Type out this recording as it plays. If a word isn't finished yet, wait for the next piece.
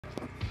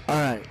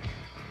Alright.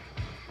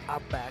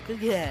 I'm back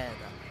again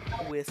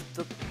with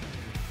the...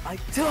 I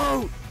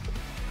don't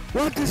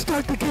want to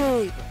start the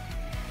game!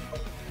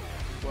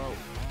 Well,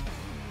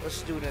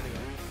 let's do it anyway.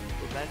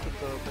 We're back with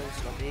the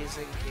most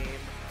amazing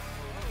game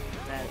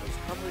that has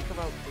probably come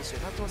out this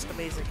year. Not the most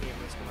amazing game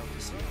that's come out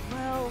this year.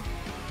 Well,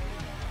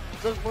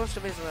 the most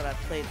amazing that I've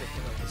played that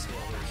came out this year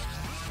at least.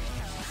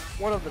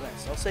 One of the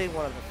best. I'll say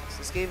one of the best.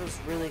 This game is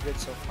really good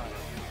so far.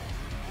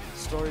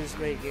 Story's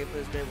great,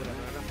 gameplay's great, whatever.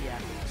 Enough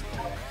yapping this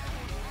point.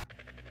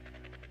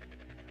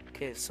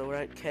 Okay, so we're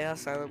at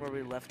Chaos Island where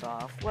we left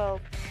off. Well,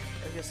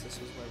 I guess this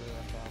was where we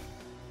left off.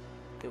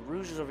 Okay,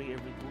 Rouge is over here.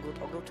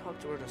 I'll go talk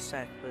to her in a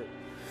sec, but...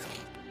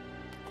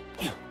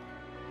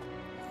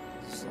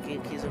 There's the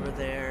gate keys over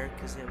there,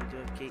 because yeah, we do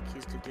have gate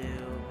keys to do.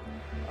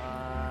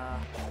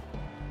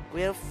 We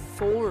have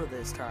 4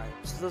 this time,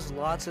 so there's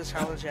lots of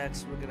challenge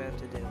acts we're gonna have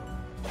to do.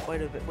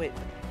 Quite a bit. Wait.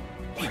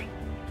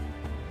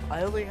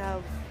 I only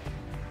have...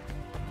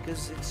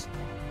 Because it's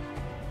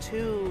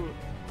 2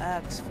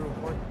 acts for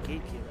 1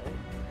 gate key, right?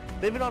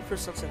 Maybe not for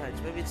Sunset Heights,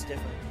 maybe it's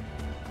different.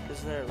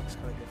 Because there it looks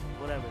kind of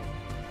different, whatever.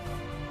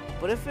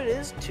 But if it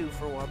is 2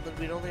 for 1, then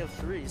we'd only have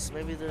 3, so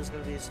maybe there's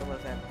going to be some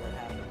event that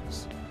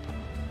happens.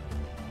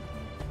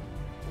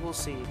 We'll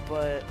see,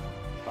 but,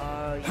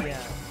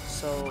 yeah,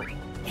 so,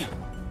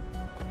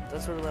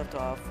 that's where we left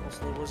off.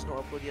 Also, there was no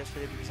upload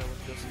yesterday because I went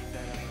to go see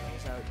that I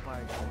was out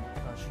buying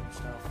costume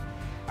stuff.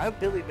 I'm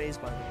Billy Mays,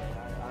 by the way.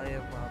 I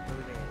am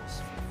Billy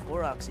Mays.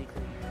 4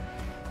 OxyClean.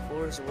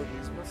 4 is what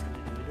he's nothing to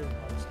do with a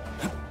lot of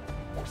stuff.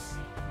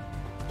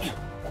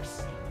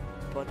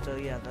 But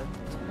yeah,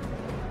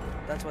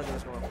 that's why there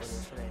was no upload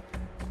yesterday.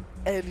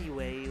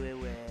 Anyway,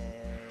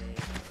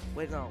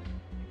 wait, no.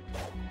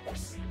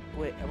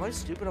 Wait, am I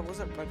stupid?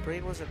 My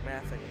brain wasn't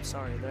mathing. I'm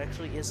sorry. There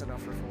actually is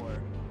enough for 4.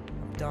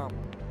 I'm dumb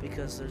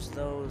because there's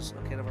those.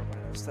 Okay, never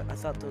mind. I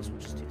thought those were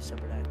just 2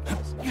 separate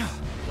actions. No, I'm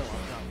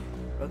dumb.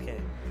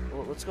 Okay,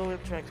 well, let's go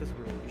interact with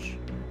Rouge.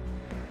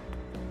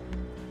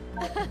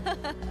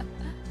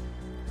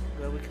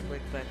 Well, we can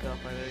link back up.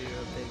 I know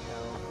you're a big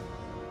help.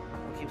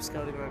 I'll keep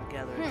scouting around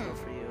gathering info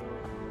for you.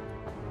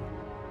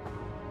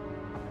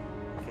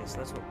 Okay, so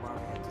that's what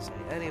Mommy had to say.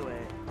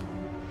 Anyway,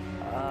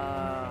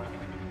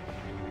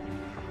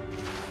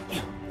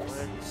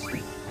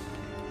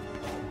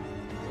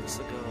 let's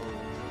go.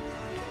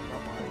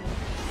 Not mine.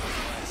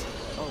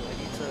 Oh, I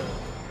need to.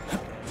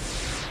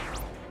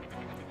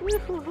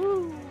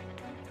 Woohoo!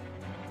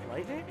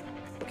 Lightning?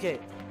 Okay.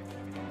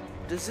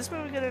 Does this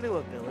mean we get a new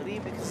ability?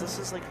 Because this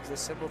is like the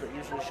symbol that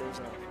usually shows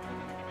up.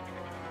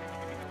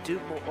 Do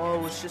more.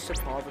 Oh, it's just a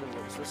positive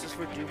one. So this is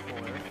for do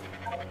more.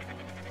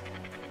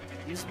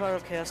 Use the power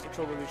of chaos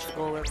control to reach the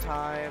goal in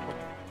time.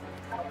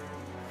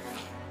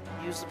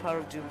 Use the power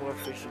of do more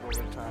to reach the goal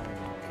in time.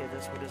 Okay,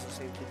 this one doesn't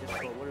seem too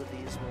difficult. What are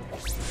these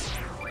ones?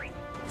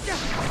 Okay.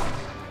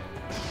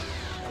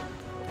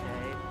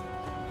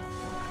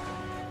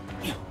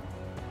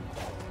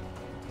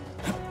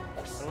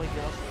 How do I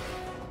get up?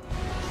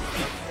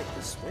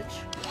 The switch?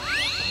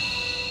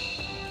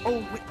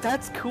 Oh, wait,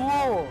 that's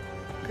cool!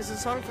 Because in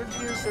Sonic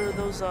Frontiers there are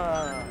those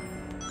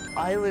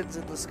islands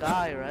in the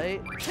sky,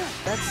 right?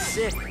 That's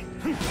sick.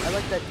 I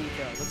like that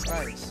detail. That's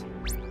nice.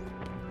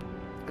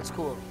 That's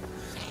cool.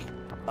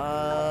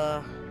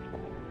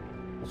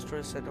 Destroy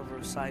a set number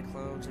of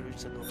cyclones and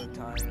reach the goal in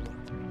time.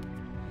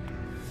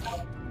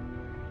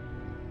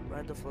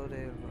 Ride the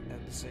floating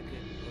and the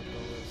sinking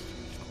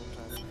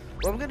time.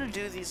 Well, I'm gonna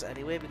do these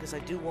anyway because I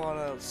do want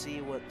to see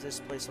what this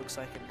place looks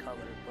like in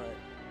color, but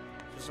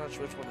I'm just not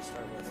sure which one to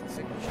start with. I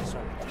think we should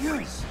start with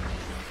this.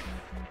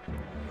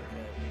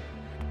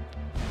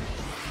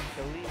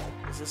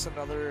 Okay. Is this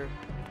another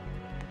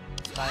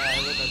Sky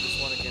Island? I just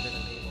want to get it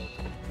enabled,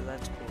 because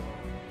that's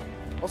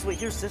cool. Also, wait,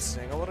 here's this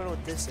thing. I want to know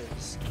what this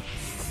is. I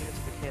think it's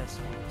the chaos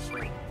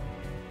thing.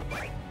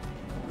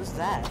 What is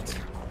that?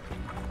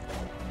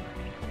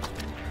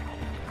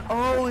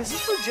 Oh, is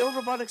this for Jill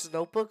Robotics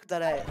Notebook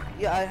that I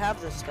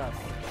have this stuff.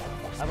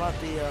 I bought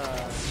the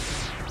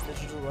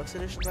Digital Deluxe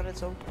Edition that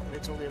it's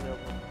only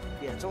available.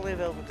 Yeah, it's only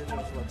available in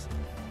Digital Deluxe.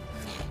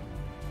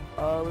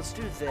 Let's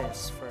do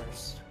this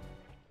first.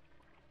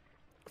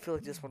 I feel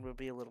like this one would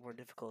be a little more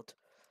difficult.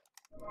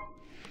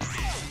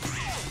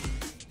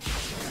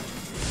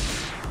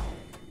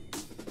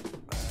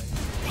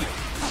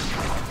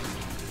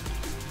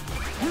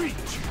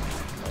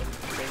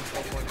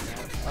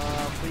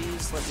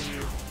 Please let me.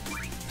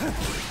 Give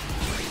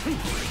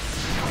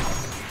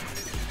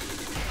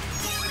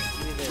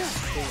me this,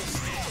 please.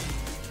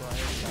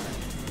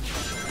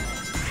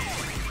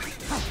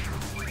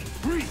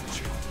 Reach!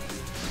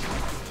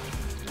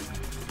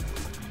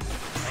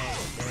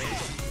 Okay.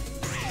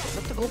 Is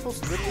that the goalpost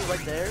literally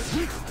right there?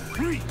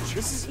 Reach!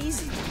 This is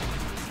easy.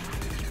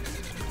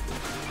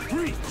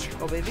 Reach!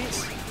 Oh, maybe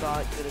it's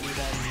not gonna be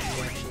that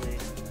easy, actually.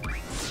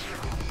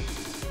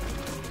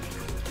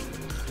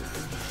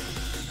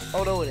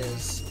 Oh, no, it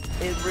is.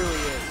 It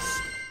really is.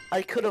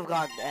 I could have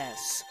gotten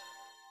S.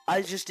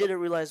 I just didn't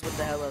realize what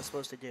the hell I was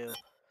supposed to do.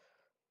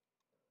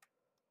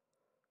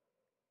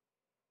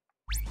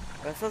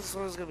 I thought this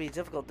one was gonna be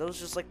difficult. That was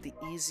just like the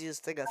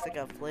easiest thing I think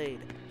I've played.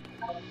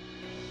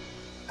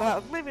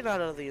 Maybe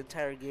not out of the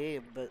entire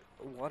game, but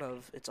one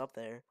of. It's up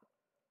there.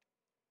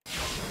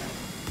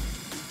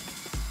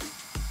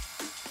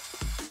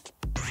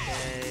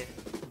 Okay.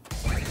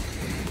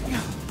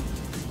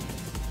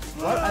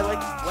 What? I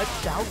like went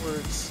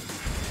downwards.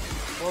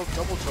 Well,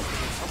 double jumping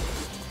or something.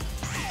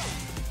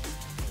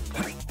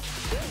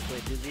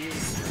 Wait, do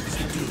these?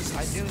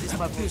 I knew these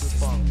platforms would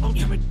fall.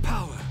 Ultimate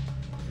power.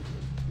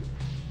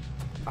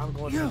 I'm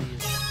going for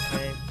these.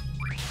 Okay.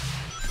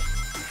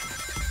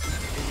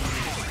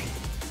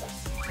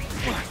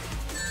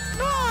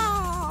 No!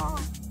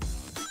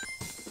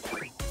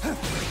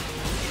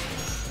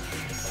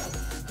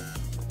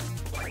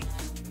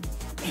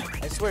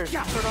 I swear,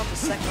 turn off the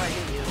second I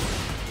hit you.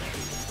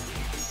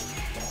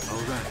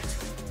 All right.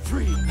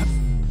 3.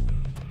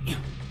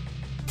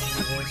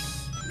 This.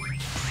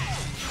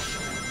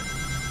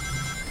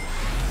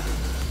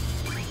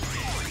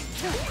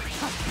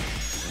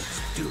 Let's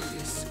do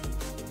this.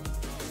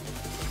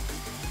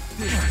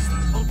 This is the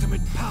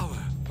ultimate power.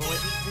 Oh, I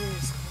need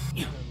this.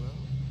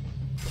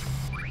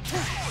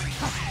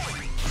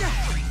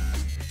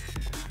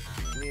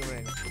 Give me a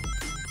ring.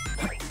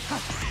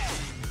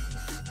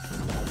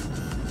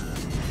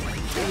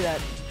 Look at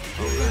that.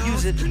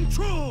 Use it.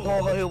 Control.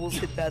 Oh, I almost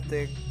hit that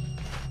thing.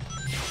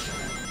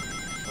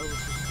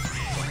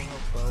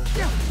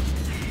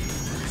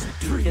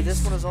 Okay,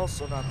 this one is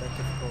also not that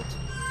difficult.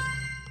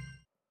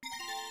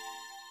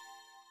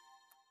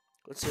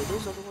 Let's see, are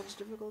those other ones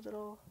difficult at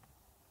all?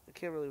 I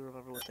can't really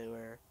remember what they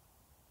were.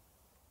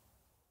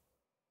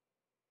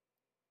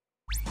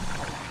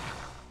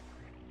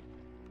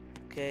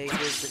 Okay,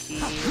 here's the key.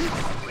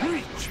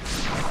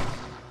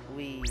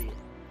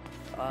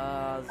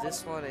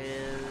 This one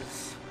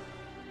is...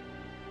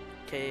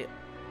 Okay,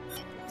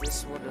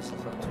 this one doesn't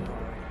sound too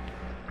hard.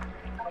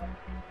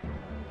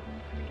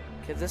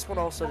 Okay, this one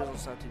also doesn't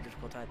sound too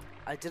difficult.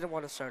 I didn't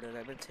want to start it.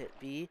 I meant to hit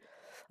B.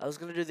 I was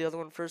gonna do the other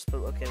one first, but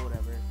okay,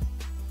 whatever.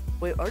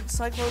 Wait, aren't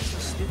cyclones the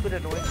stupid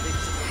annoying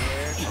things in the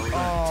air?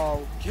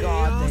 Oh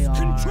god, they are.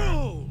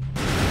 Control.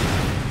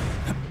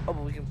 Oh,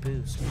 but we can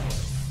boost. We don't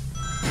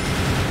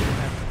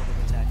have to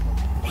attack them.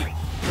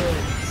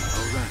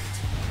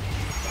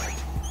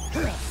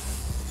 Good.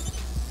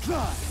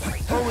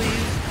 Oh, we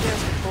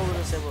use control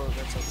to say, well,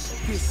 that's all the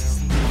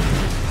same.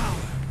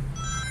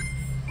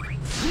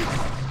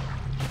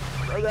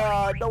 Oh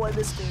god, no, I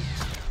missed it.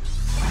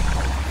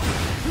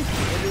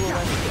 Maybe we'll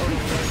let it go.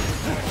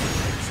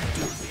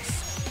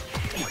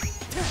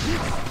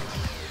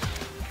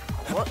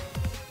 What?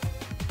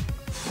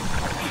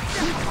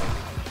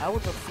 How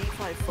would the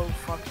FIFA faux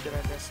fuck did I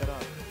mess it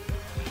up?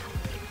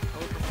 How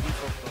would the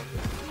FIFA fuck?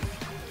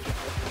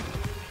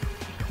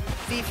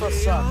 FIFA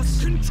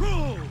sucks.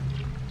 Control.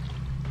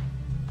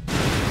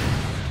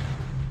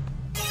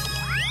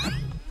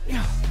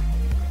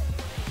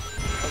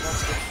 Oh,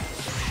 that's good.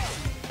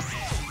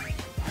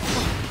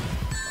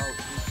 Oh,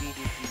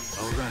 DDD.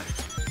 All right.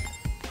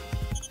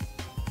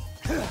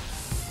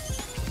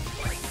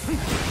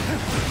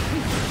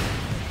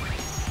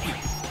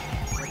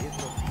 What is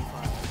the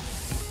FIFA?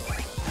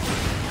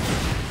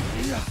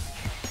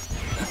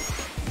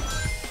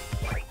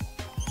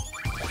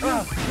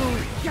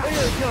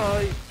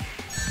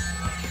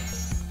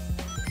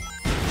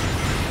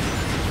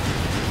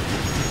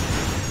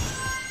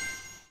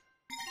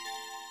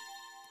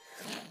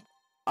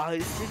 I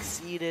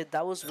succeeded.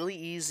 That was really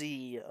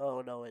easy.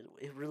 Oh no,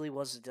 it really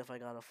wasn't if I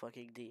got a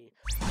fucking D.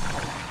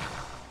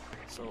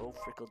 So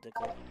frickle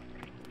dickle.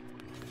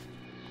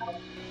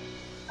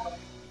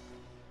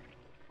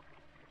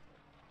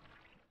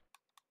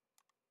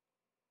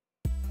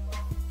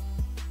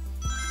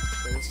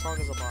 Okay, this song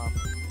is a bomb.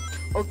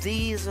 Oh,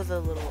 these are the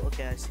little.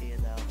 Okay, I see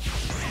it now.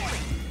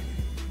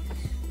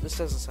 This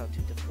doesn't sound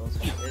too difficult.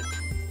 It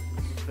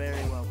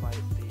very well might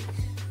be.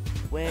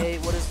 Wait,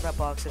 what is in that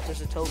box? If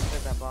there's a token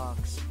in that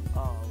box.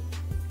 Oh.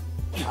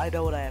 I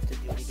know what I have to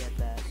do to get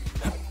that.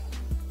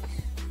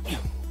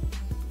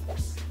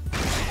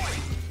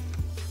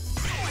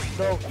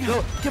 No,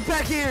 no, get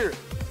back here!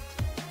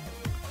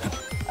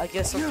 I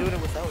guess I'm doing it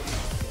without you.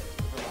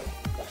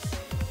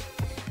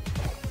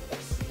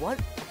 What?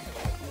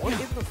 What in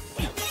the...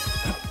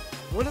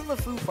 What in the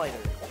Foo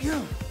Fighter?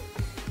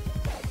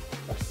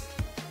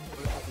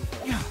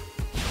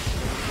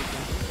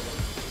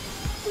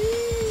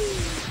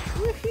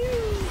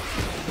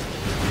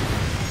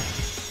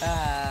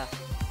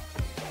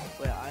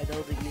 Wait, I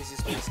know the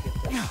easiest way to skip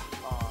this.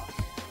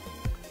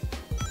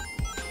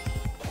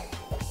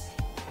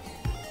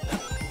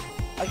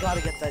 I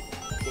gotta get that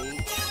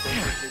gate.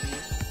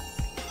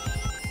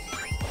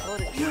 Oh,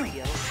 the gate. I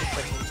don't think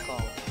that's what it's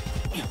called.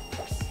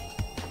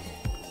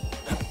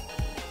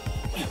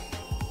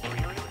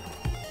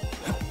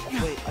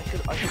 Wait, I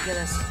could get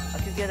S. I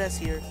could get S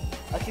here.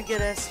 I could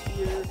get S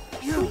here.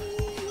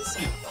 Please.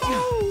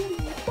 Holy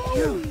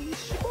moly,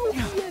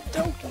 Smokey and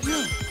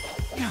Doki.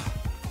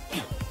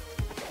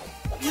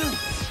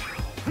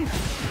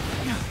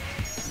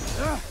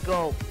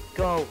 Go,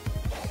 go.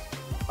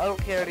 I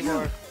don't care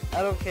anymore.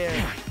 I don't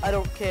care. I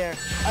don't care.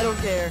 I don't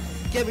care.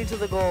 Get me to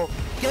the goal.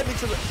 Get me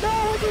to the. No,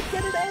 I didn't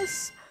get an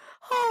S.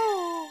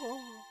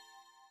 Oh.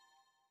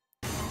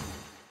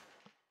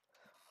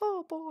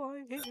 Oh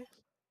boy.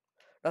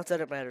 Not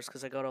that it matters,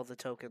 because I got all the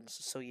tokens,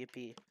 so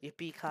yippee.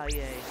 Yippee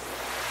ki-yay.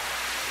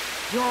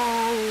 Yo!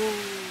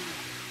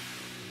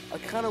 I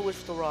kind of wish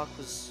the rock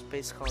was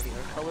basically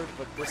colored,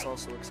 but this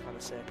also looks kind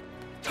of sick.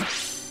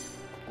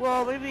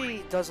 Well, maybe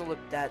it doesn't look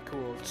that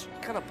cool. It's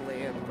kind of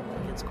bland, but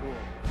like, it's cool.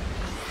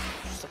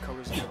 Just the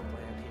colors are a little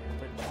bland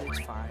here, but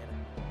it's fine.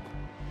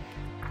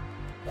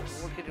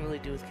 What can you really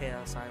do with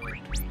Chaos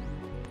Island?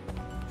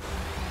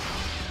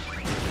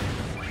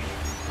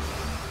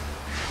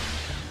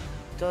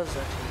 Does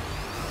actually.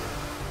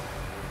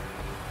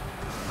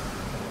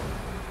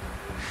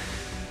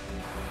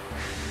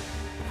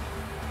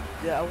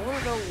 Yeah, I want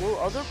to know, will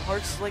other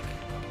parts, like,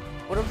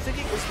 what I'm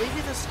thinking is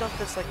maybe the stuff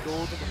that's like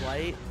gold and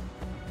white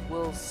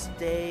will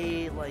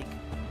stay like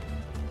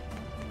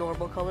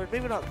normal colored.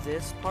 Maybe not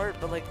this part,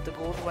 but like the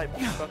gold and white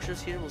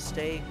structures here will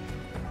stay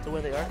the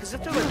way they are. Because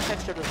if they're like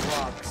textured as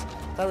rocks,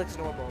 that looks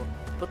normal.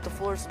 But the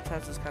floor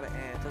sometimes is kind of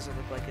it doesn't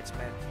look like it's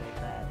meant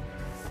like that.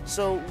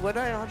 So when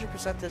I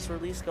 100% this, or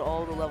at least get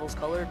all the levels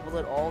colored, will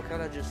it all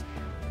kind of just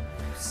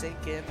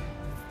sink in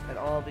and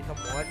all become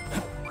one?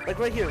 Like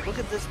right here, look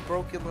at this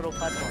broken little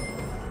platform.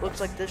 Looks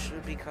like this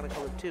should be kind of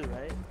colored too,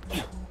 right?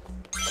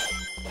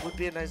 Would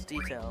be a nice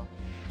detail.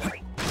 I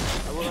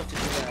will have to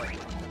do that.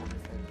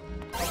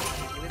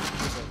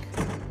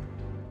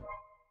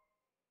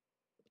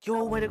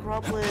 Yo, my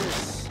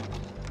Necropolis!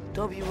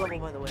 W level,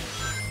 by the way.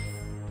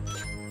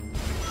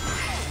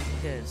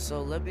 Okay,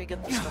 so let me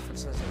get the stuff that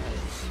says it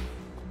has.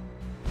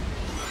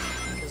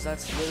 Because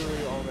that's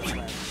literally all that's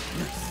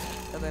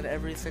left. And then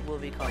everything will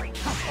be colored.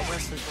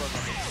 Unless there's more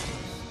levels.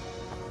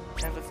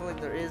 I have a feeling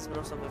there is, but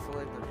also I have a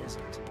feeling there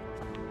isn't.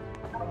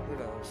 Who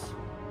knows?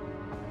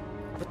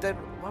 But then,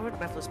 why would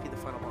Mephiles be the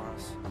final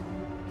boss?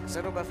 Because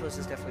I know Mephiles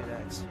is definitely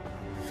next.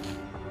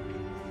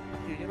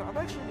 Dude, you know, I'm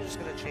actually just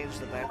gonna change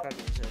the background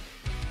music.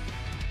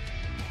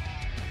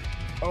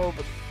 Oh,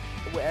 but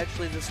wait,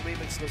 actually, this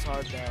remix goes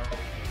hard now.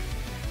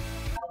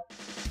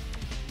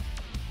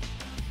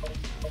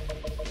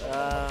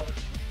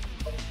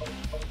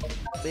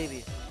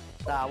 Maybe.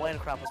 Nah, White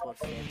Necropolis was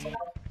fancy.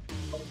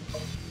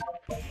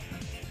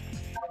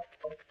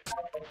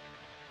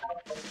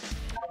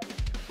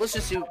 Let's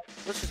just do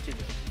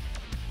this.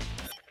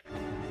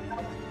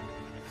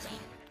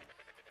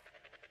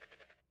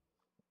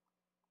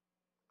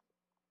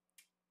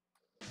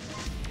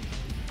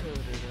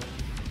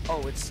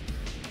 Oh, it's.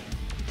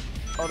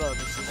 Oh no,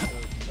 this is the.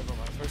 Never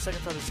mind. For a second,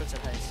 I thought it starts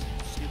at heist.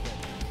 Stupid.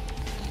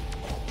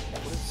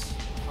 What is?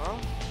 Huh?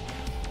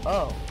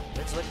 Oh,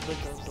 it's like a big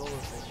gondola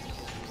thing.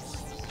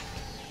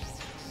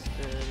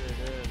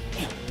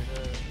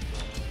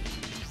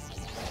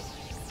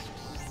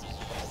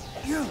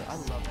 I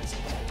love this.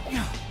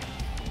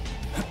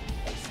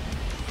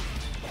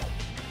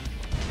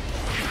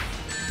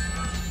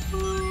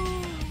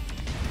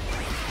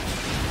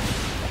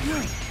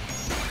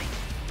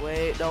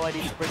 Wait, no, I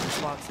need to break these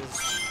boxes.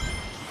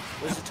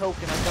 Where's the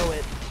token? I know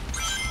it.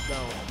 No.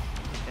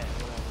 Okay,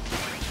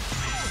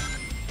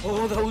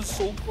 whatever. Oh, that was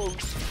so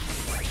close.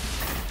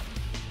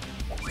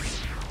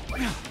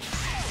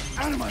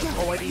 Out of my way.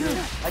 Oh, I need it.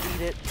 I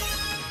need it.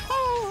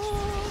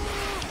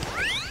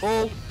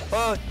 Oh,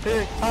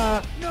 hey,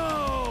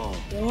 No!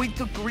 Wait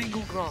the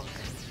Gringle Gronk.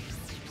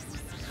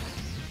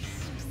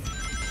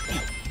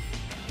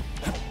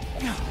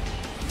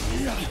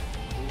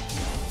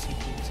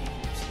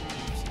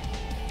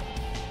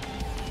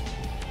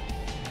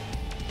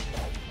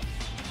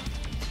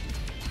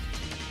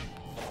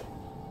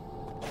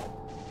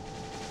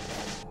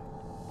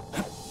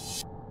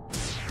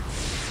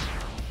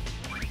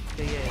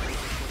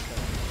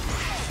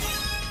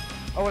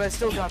 Oh, and I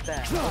still got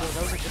that. Oh, no,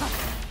 that was a good one.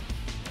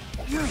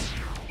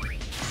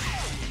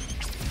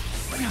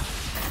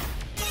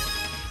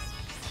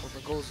 Well,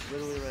 the goal's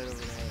literally right over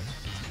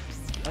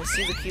there. I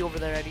see the key over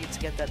there. I need to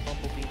get that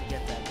bumblebee to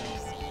get that.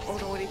 Oh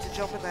no, I need to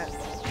jump in that.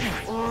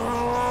 Oh!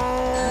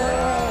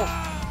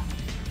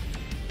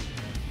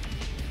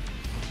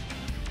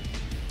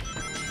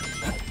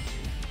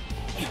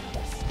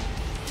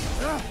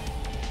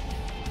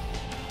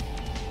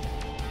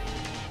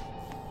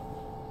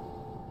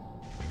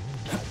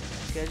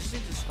 Okay, I just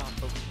need to stop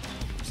focusing on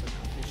 100%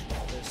 completion of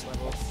this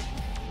level.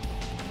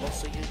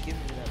 Also, you give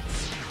me that.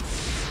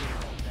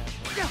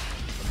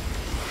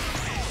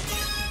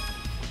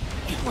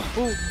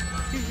 Oh!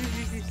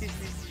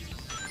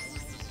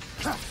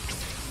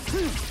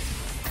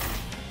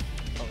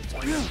 Oh, it's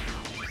on.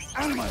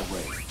 Out of my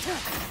way.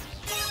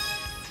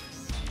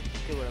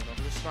 Okay, whatever.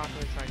 I'm just not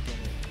gonna try and get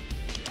it.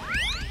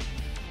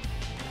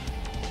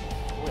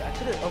 Wait, I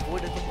could have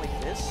avoided them like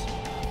this?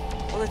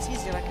 Well, that's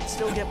easy, and I can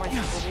still get my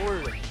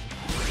reward.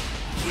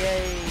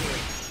 Yay!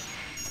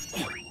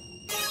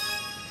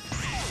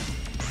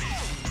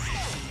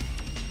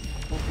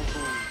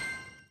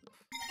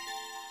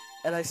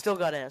 And I still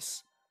got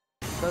S.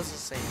 Does the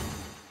same.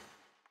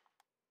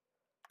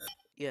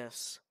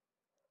 Yes.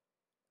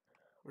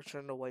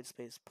 Return to white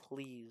space,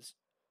 please.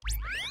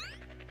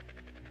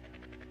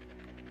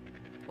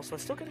 Also, I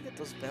still gotta get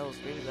those bells.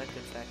 Maybe that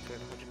could factor in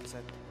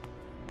 100%.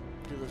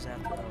 Do those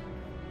after though.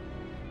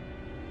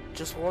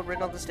 Just one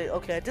ring on the stage.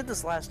 Okay, I did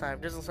this last time.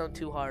 Doesn't sound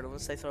too hard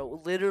unless they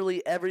throw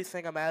literally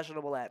everything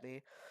imaginable at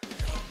me.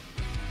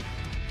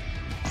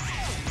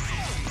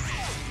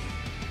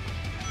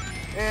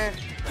 It's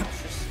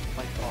just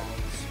my balls.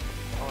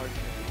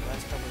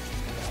 Last time was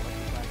just like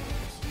black.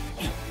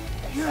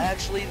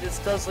 Actually, this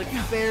does look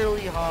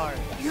fairly hard.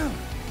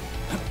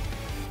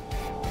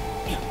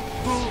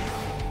 Boom!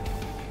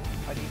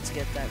 I need to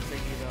get that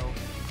thing, you know.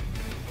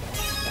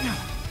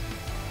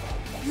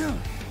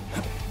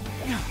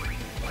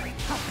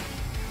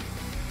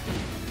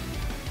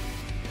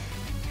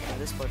 Yeah,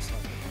 this part's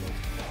not good.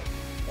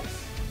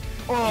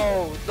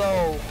 Oh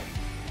no!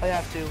 I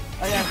have to.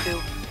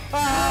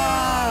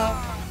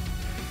 Ah!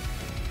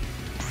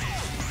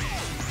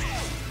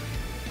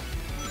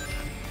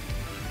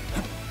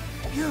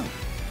 You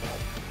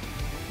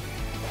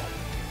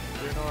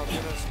know, I'm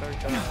gonna start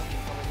becoming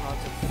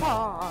hot and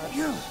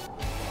fun.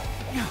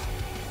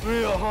 We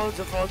are hot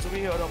and fun,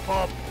 we are the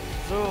pop.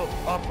 So,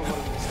 up or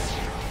whatever this is.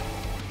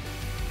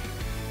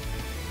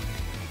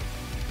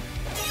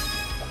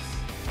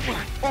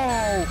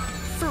 Oh,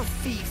 for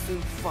Fifu,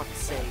 fuck's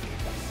sake.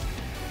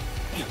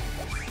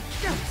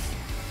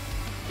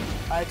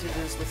 I did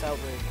this without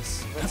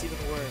rings. That's even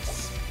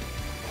worse.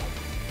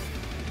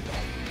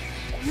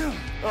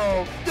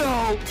 Oh,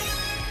 no!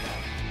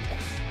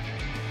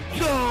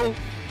 No!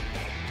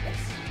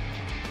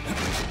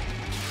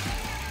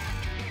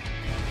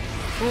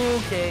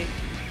 Okay.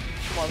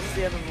 Come on, this is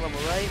the end of the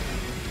level, right?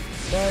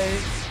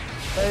 Nice.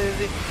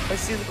 I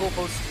see the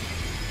goalpost.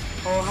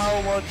 Oh,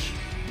 how much?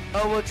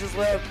 How much is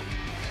left?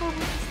 How much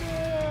is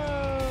left?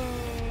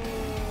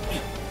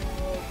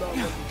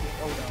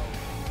 Oh no.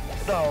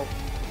 No.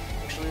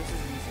 Actually, this is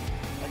easy.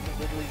 I can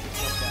literally just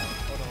jump down.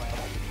 Oh no, I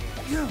have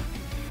to.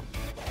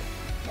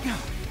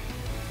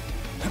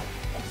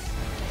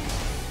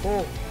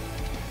 Oh.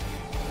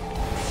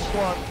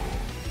 Come on.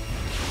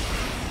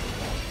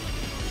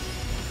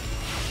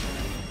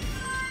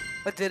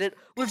 I did it.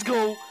 Let's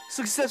go.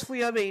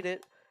 Successfully, I made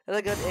it. And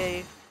I got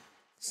A.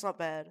 It's not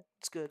bad.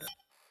 It's good.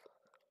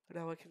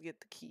 Now I can get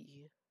the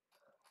key.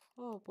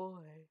 Oh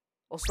boy.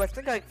 Also, I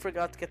think I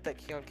forgot to get that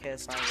key on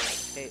KS Island.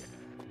 Okay.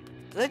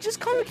 Did I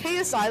just call it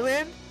KS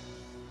Island?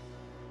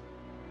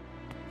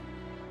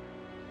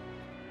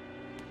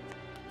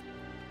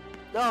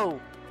 No.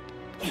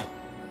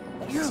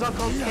 It's not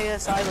called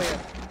KS Island.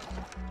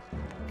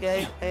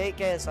 Okay? I hate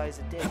KSI as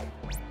a dick.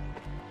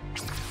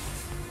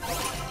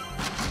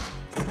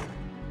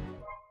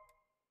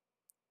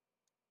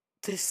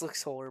 This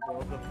looks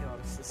horrible, I'm gonna be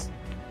honest.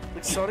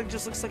 Like, Sonic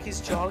just looks like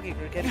he's jogging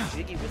or getting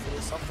jiggy with it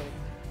or something.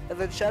 And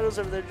then Shadow's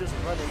over there just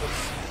running.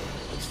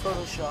 It's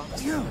photoshopped.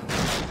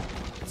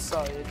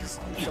 Sorry, I just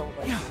don't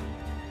like it.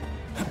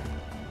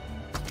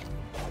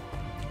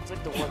 It's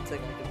like the one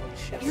thing I can really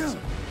shit with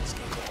in this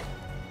game.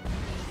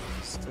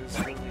 There's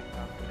really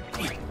not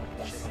really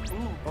shit.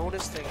 Ooh,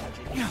 bonus thing,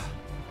 actually.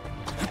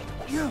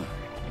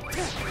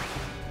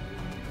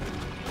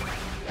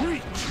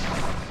 Reach!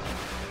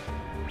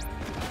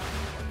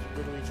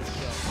 Literally just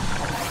jump.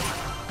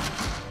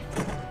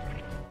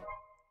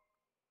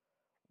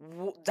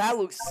 That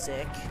looks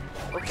sick.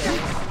 Okay.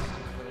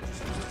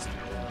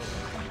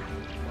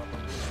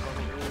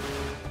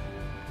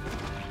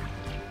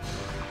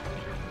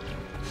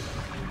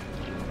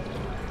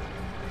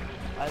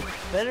 I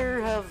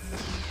better have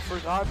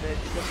forgotten it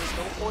because there's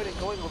no point in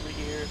going over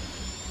here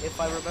if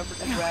I remember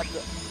to grab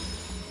the...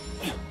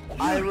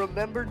 I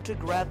remembered to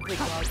grab the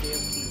goddamn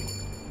key.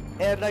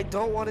 And I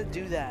don't want to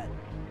do that.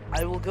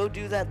 I will go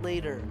do that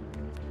later.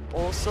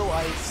 Also,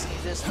 I see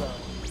this though.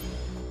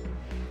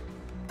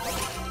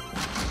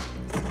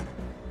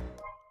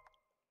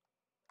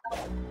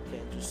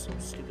 Okay, just some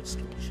stupid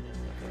shit.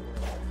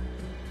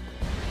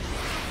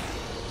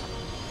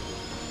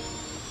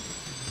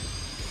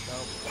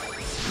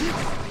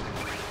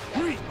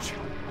 Reach!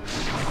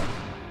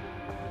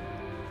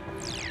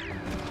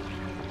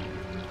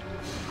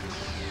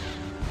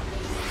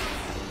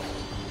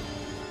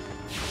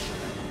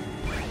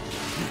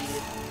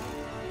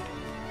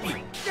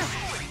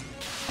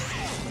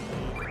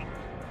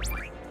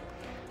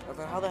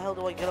 How the hell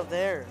do I get up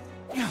there?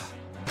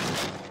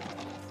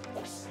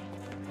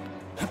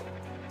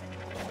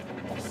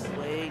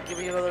 Wait, give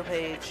me another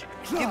page.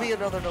 Give me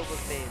another notebook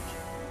page.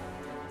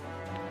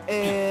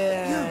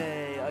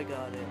 Hey, I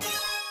got it.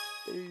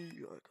 Hey,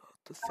 I got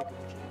the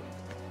thingamajig.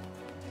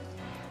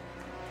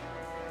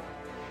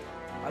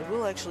 I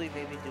will actually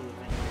maybe do it.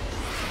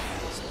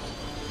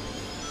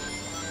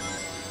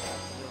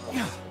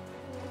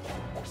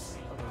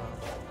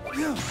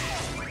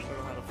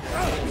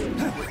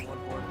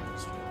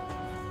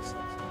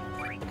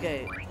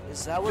 Okay,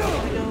 is that where I'm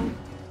gonna go?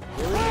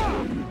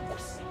 Really?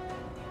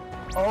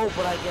 Oh,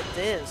 but I get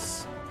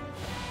this.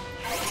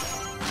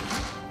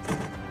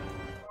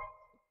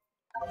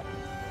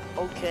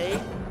 Okay,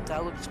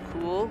 that looks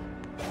cool.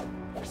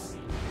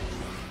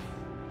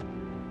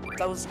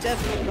 that was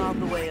definitely not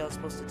the way I was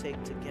supposed to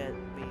take to get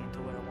me to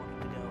where I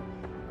wanted to go.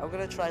 I'm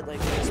gonna try like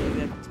this,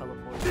 maybe I can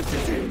teleport. This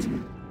is it.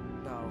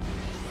 No.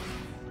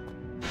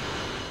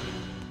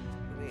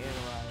 Let me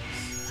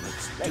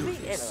analyze. Let me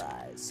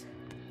analyze.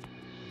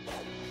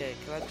 Okay,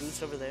 can I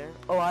boost over there?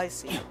 Oh, I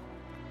see.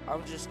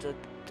 I'm just a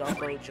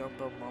dumbo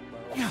jumbo mumbo.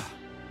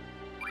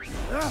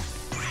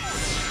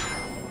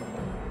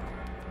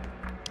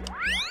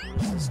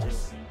 What does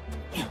this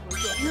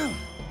do?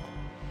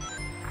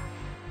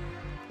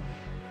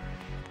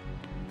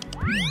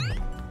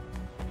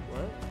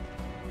 What?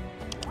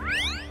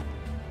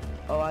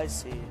 Oh, I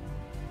see.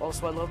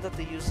 Also, I love that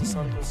they used the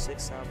Sonic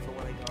 06 sound for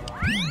when I got on.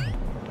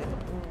 Like a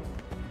boom.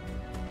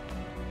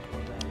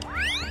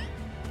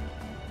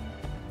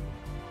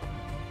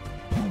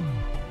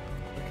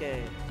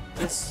 Okay,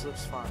 this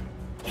looks fine.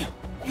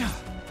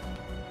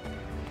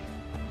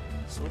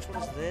 So which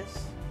one is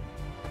this?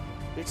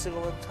 Reach the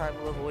goal in time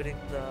while avoiding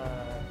the...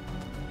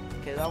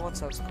 Okay, that one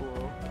sounds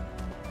cool.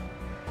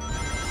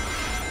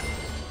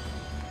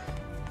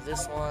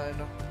 This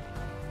one...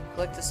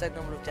 Collect the set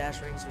number of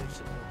dash rings reach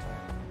the goal in time.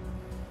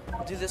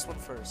 We'll do this one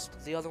first.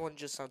 The other one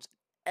just sounds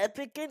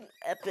epic and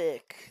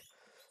epic.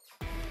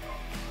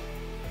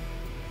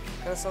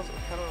 Kinda reminds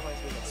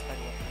me of that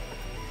spectrum.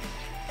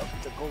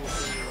 The goal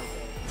is really like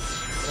that.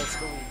 But I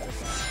still need this.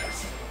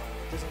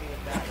 It doesn't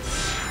even matter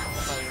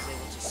if I was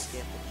able to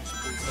skip and just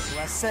boost at the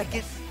last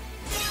second.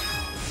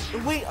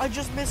 Wait, I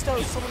just missed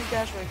out so many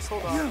dash ranks.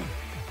 Hold on. I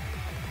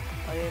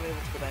am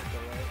able to go back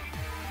there, right?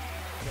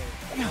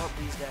 Okay, I want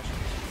these dash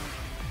ranks.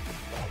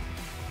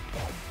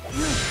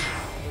 There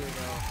we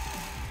go.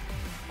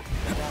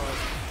 Now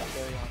I'm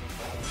very on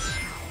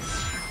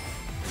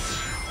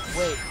the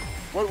Wait,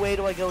 what way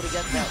do I go to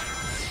get that?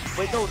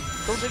 Wait, no,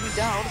 don't take me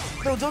down.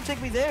 No, don't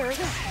take me there.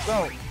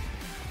 No.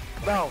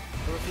 No,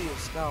 I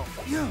refuse. No.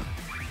 Oh,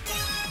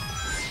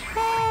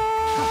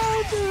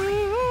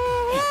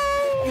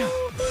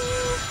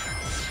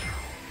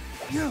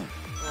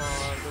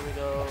 there we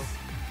go.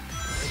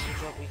 Can you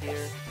jump me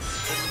here?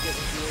 Can you get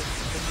me here?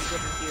 Can you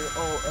get me here?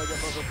 Oh, I got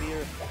over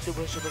here.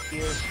 Super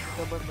here.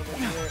 Number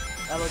here.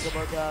 I'm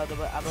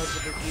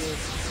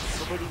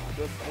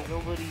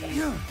over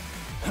here.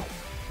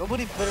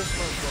 Nobody finished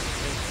my flow.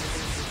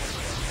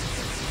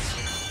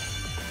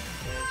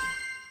 Okay.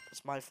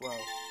 It's my flow.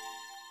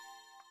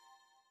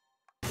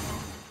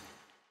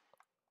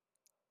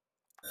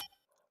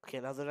 Okay,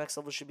 now the next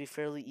level should be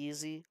fairly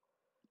easy.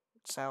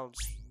 It sounds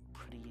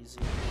pretty easy.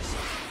 It's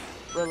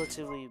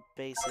relatively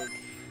basic,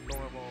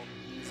 normal,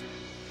 easy.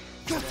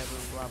 Whatever,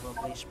 blah blah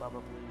blah, blah blah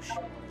blue, shit,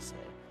 what to say.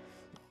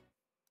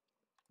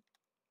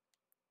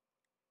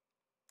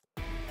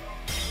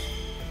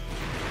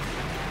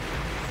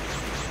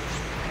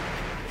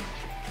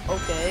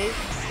 Okay.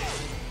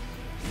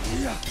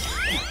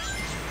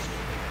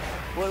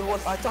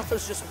 What? I thought there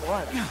was just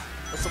one.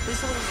 So please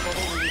tell me there's a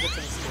level where you get to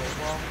the square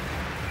wall.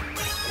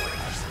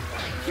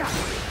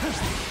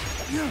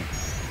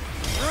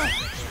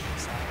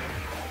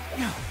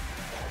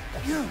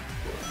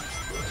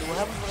 So what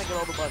happens when I get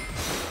all the buttons?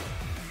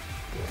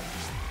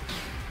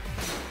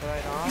 Can I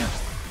not?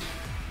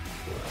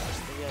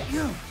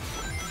 Yeah.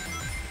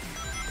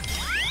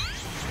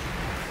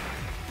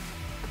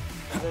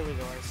 There we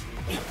go, I see.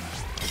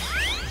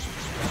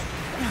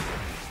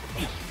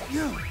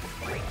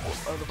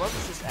 Oh, the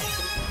buttons just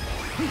activate.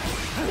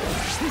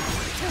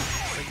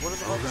 Like, what are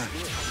the buttons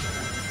doing?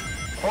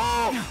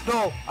 Oh,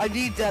 no, I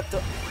need that to...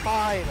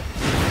 Fine.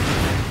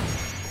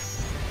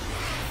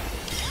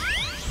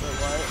 Wait,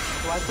 what?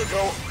 Do I have to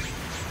go...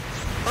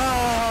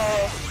 Oh!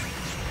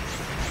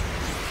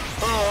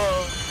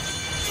 Oh!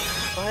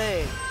 Oh,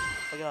 hey.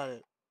 I got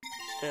it.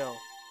 Still.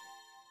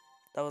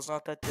 That was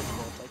not that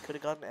difficult. I could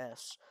have gotten an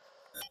S.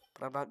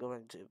 But I'm not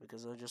going to,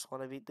 because I just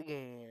want to beat the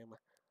game.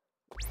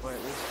 Or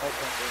at least fight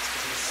this,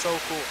 because it's so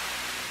cool.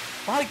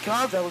 My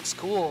god, that looks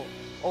cool.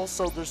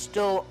 Also, there's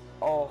still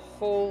a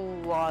whole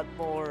lot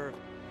more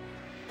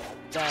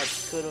that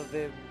could have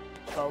been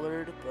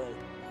colored, but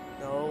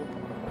no.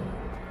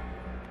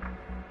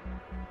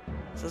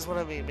 So this is what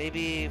I mean.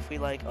 Maybe if we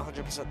like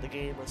 100% the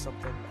game or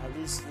something, at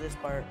least this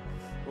part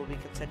will be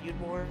continued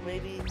more,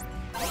 maybe?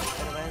 I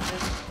can imagine.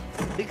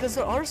 Because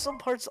there are some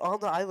parts on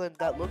the island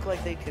that look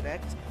like they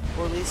connect,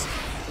 or at least,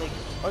 like,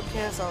 on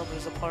Can't Island,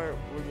 there's a part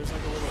where there's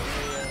like a little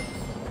area,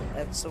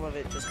 and some of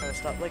it just kind of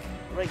stops. Like,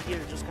 right here,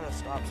 it just kind of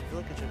stops. I feel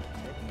like it should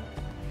continue.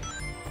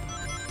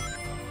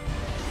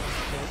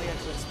 Okay, let me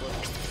actually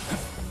explode.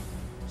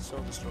 So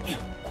destroyed.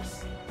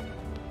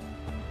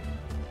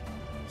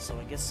 So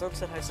I guess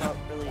Sunset Height's not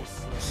really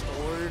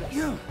restored.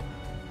 The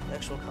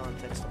actual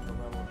context of the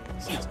level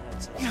in Sunset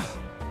Heights.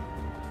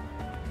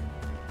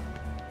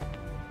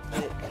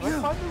 Can I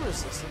find the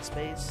resistance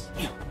base?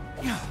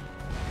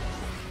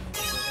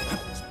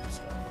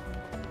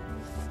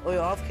 Oh yeah,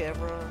 off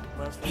camera,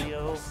 last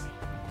video,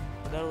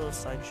 I got a little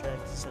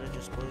sidetracked instead of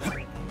just playing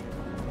like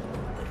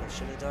I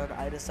should have done.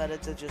 I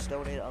decided to just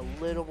donate a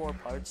little more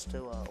parts to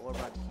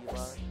Orban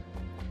Cuba.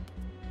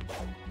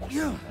 I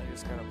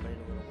just kind of played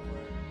a little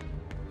more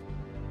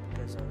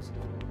because I was a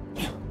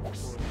little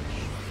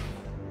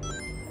bored.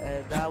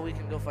 And now we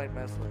can go find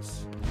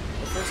Mephiles.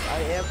 But first,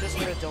 I am just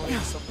gonna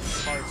donate some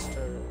parts to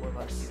one of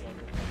my team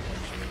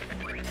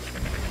members. I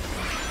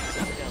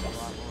think I have a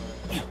lot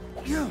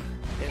more.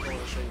 I'm going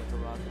to show you what the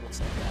rocket looks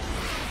like now.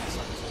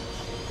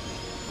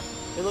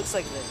 It looks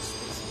like this,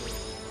 basically.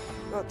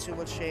 Not too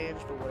much change,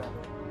 but whatever.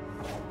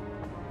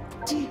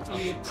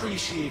 Deeply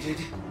appreciated.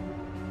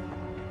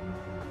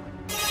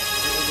 What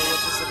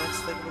does the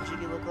next thing of the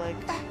genie look like?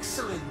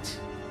 Excellent.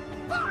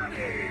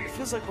 It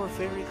feels like we're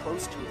very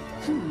close to it,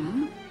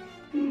 though.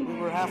 We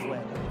were halfway.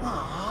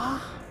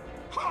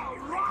 All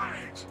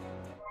right.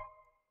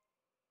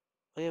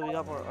 Oh yeah, we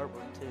got more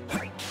artwork, too.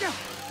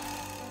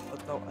 Oh,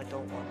 no, I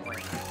don't want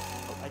that.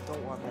 Oh, I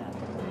don't want that.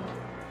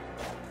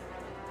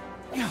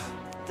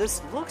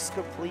 This looks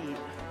complete.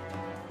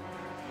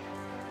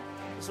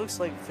 This looks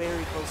like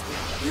very close to it.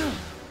 Yeah,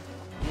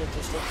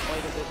 there's still quite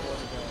a bit more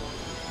to go.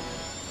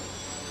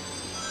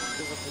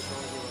 Feels like there's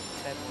only like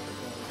 10 more to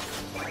go.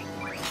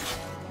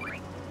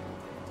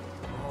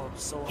 Oh, I'm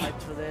so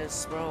hyped for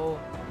this, bro.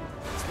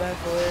 It's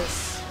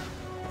Mephiles.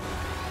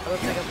 I don't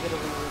think I'm gonna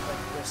relive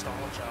like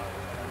nostalgia or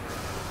whatever.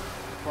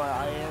 But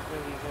I am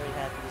gonna be very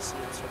happy to see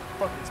him start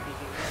fucking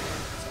speaking.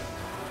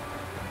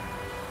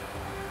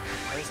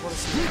 I just want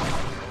to see the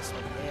people, so I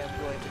am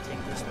going to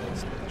take this way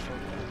instead of the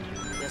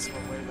shortcut. Yes, I'm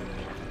aware that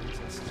it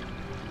exists.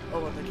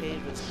 Oh, and the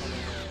cave is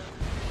coming.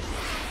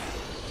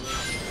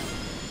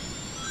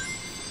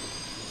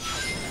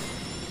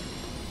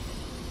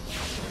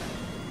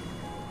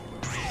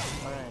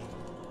 Alright.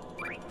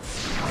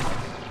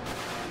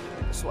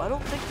 So I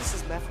don't think this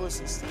is Mephiles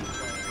and Steve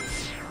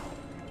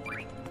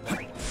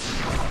playing.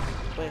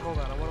 Wait, hold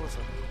on, I want to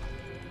listen.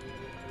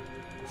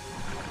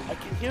 I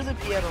can hear the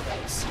piano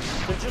notes.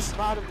 They're just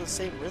not in the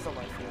same rhythm,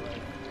 I feel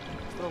like.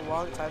 It's been a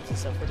long time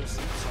since I've heard a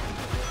Steve song.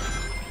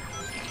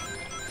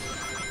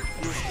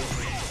 Feels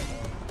different.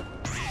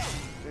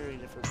 Very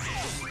different.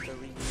 Just the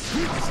reading.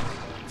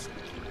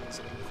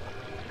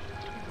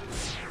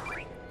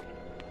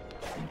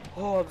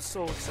 Oh, I'm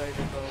so excited,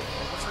 bro.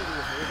 What's the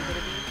reward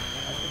gonna be?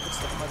 I think it's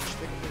the punch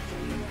thing.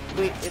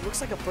 Wait, it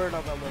looks like a bird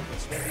on the logo,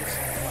 so maybe it's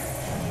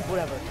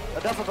whatever.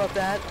 Enough about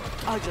that.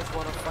 I just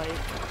want to fight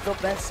the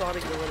best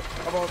Sonic villain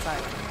of all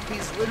time.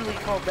 He's literally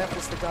called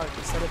Mephiles the Dark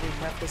instead of being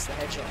Mephiles the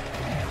Hedgehog.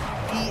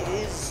 He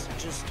is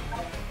just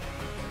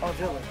a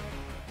villain.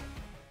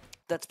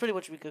 That's pretty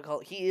much what we could call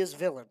it. He is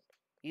villain.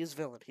 He is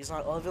villain. He's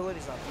not a villain,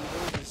 he's not the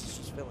villain, he's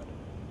just villain.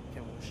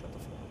 Okay, we'll shut the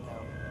fuck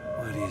down.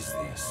 What is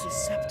this? His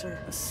scepter.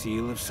 A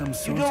seal of some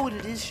sort? You know what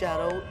it is,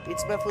 Shadow.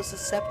 It's Mephiles'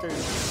 scepter.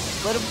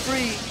 Let him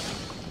free.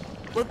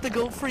 Let the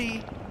goat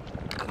free.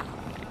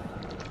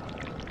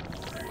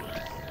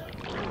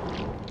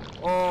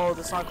 Oh,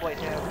 that's not quite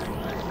him.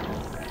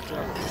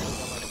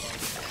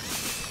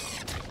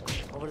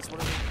 Oh, but it's one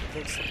of the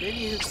things.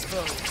 Maybe his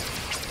throat.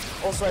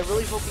 Also, I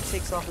really hope he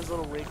takes off his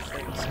little ring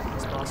thing as soon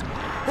as possible.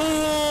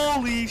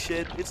 Holy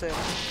shit, it's him.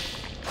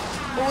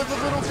 Oh, with the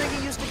little thing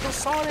he used to kill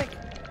Sonic.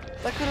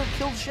 That could have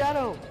killed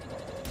Shadow.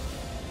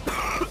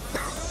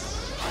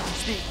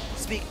 Speak,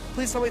 speak.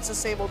 Please tell me it's the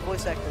same old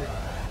voice actor.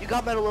 You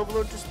got Metal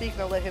Overlord to speak,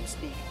 now let him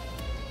speak.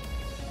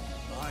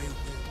 I will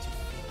defeat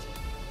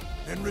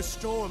and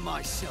restore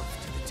myself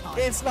to the time.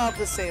 It's not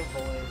the same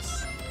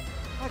voice.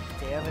 God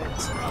damn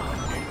it.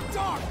 In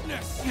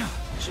darkness.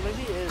 Actually,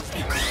 maybe it is. I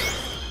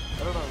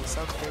don't know, it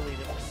sounds fairly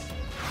different.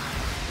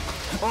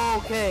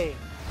 Okay.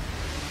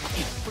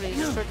 What, did he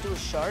just turn to a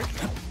shark?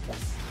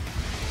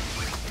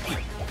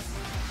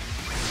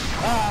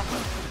 I'm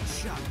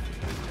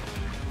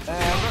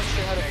not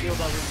sure how to feel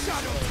about these.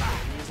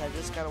 I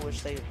just kind of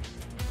wish they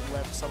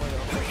left some of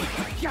them.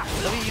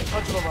 Let me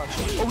punch him a bunch.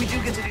 Oh, we do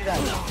get to do that.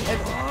 And,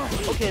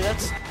 okay,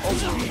 that's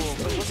also cool.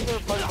 But wasn't there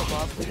a part of the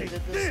boss when he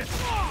did this?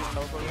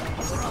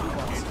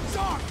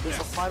 There's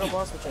a final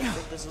boss, which I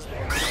think this is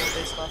what it's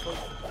based off of.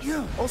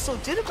 Also,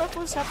 didn't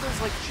Mephiles have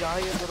those like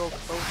giant little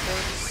crow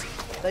things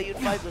that you'd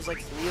fight? There's like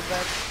 3 of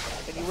them,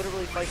 and you wouldn't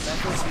really fight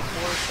Mephiles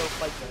before, so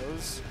fight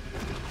those.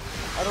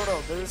 I don't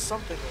know, there's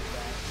something like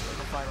that in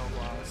the final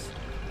boss.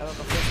 I don't know,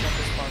 the first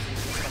Mephiles boss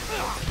is just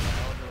kind of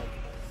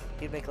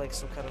he'd make like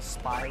some kind of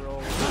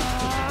spiral.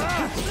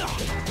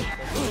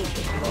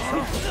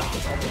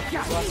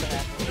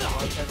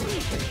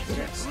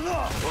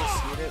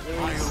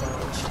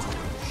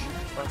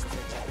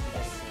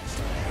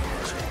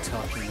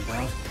 Talking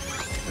about,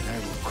 but I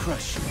will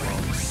crush you all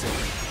the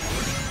same.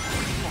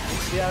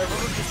 Yeah, I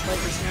remember just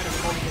like this kind of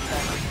holding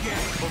attack.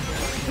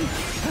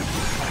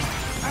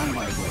 Out of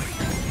my way.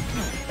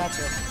 That's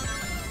it.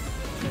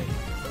 Okay,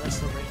 but that's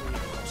the ring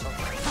leader or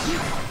something.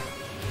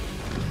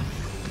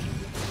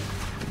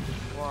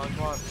 Come on,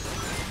 come on.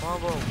 Come on,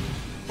 bro.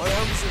 Why the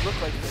hell does it look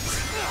like this?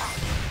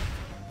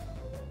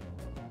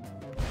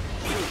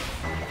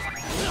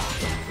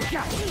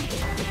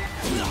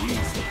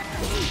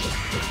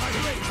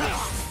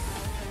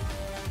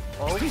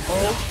 Oh,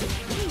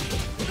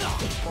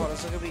 come on,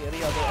 is there gonna be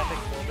any other epic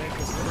moment?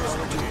 Because literally all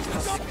the movies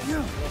come in the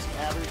most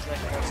average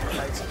like monster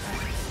fights.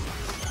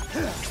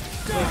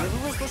 Wait, maybe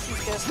we're supposed to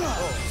use casting? Oh.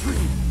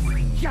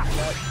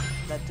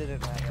 That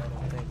didn't matter, I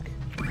don't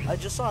think. I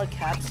just saw a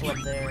capsule up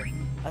there.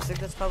 I think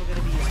that's probably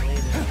gonna be used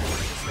later.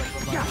 Just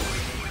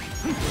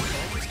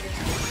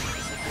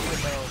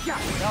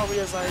like now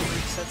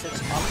realizing since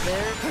it's up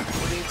there, it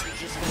means we're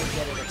just gonna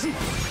get it next time.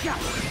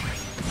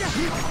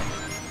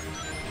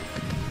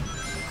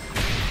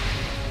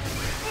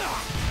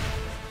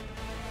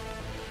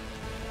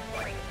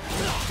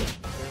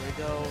 There we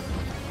go.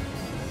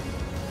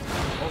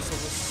 Also,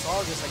 this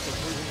song is like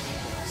completely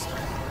different.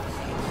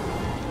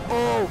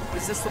 Oh,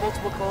 is this the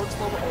multiple clones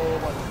moment? Oh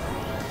my god.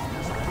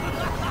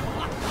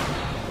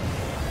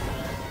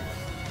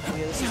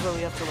 Okay, this is where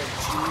we have to like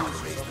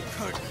choose or something.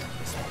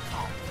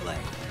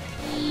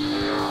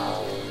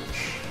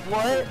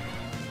 What?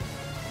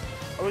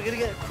 Are we gonna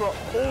get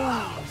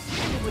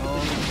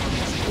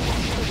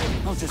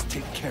I'll just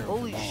take care of it.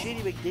 Holy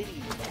shitty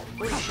McDiddy.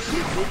 Holy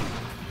shitty McDiddy.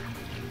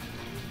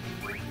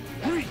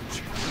 Reach!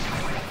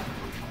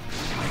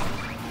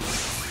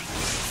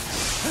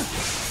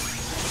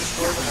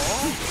 Destroy them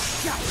all?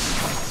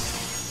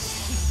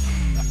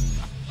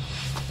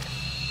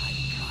 I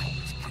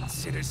might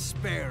consider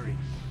sparing.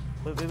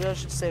 Wait, maybe I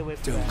should stay away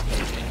from that.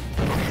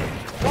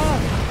 Wow,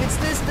 it's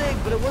this thing,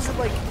 but it wasn't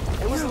like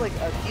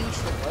a huge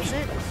thing, was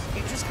it?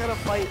 You just kind of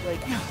fight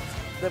like them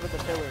at the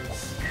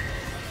pillars.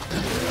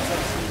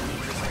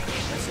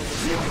 So the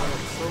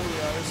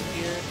slowly ours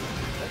here.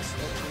 That's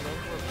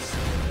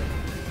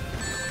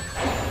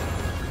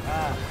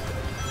ah.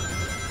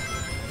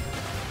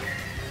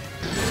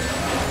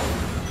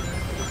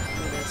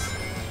 Do this.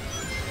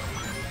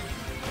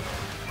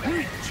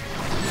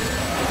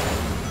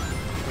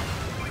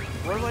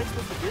 What am I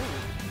supposed to do?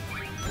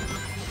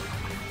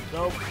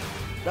 Nope.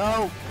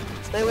 No!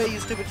 Stay away, you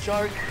stupid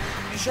shark!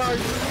 You shark!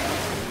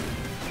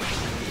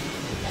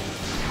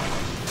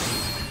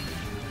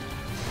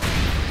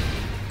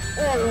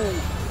 Oh!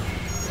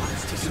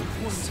 Let's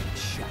disappointing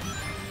shot.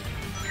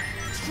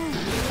 Truly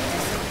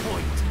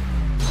disappointing.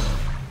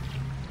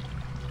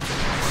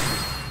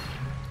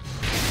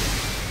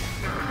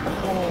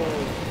 All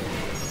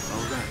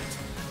right.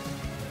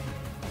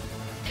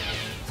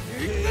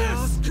 Take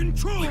this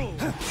control.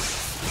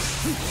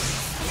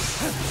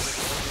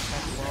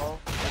 Well,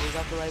 is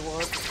that the right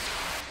one?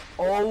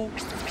 Oh!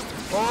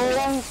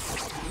 Oh!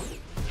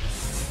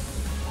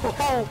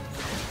 Oh!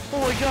 Oh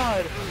my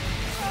god!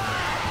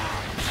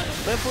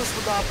 Memphis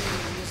would not be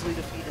easily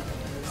defeated in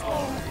this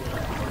game.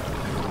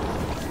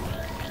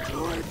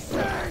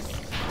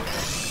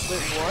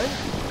 Wait, what?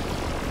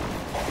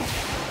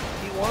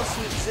 He wants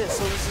to exist,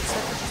 so does the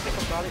second just make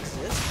him not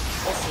exist?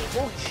 Also,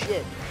 holy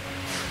shit.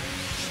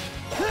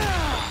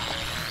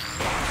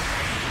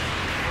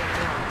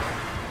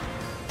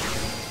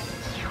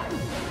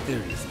 There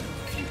is no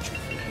future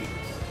for you.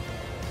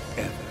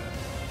 Ever.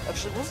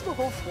 Actually, wasn't the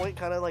whole point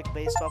kind of like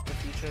based off the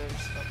future and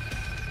stuff?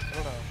 I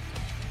don't know.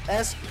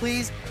 S,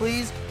 please,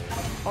 please.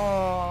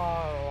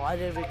 Oh, I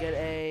didn't even get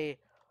A.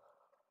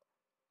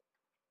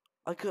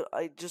 I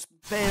just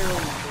barely did. There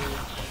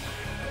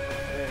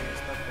it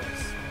is, my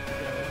place.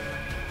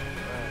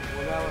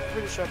 Well, now I'm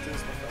pretty sure after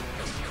this one,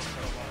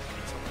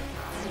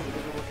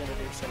 maybe we're gonna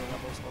do some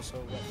levels. Also,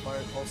 red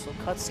part, also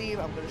cutscene.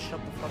 I'm gonna shut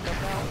the fuck up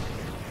now.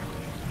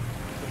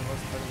 For the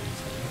most part,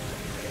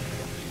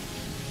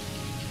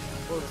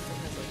 oh, the thing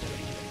has like a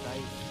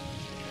knife.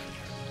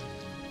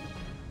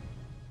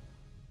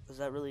 Is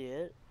that really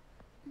it?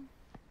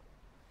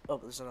 Oh,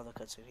 but there's another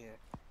cutscene here.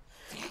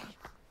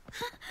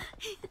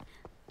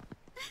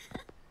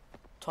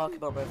 Talk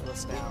about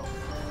Memphis now.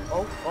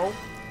 Oh, oh.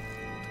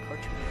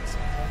 Cartoons.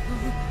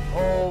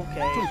 Okay.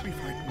 Don't be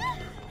frightened.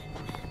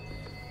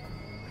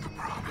 The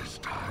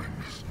promised time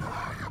is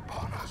nigh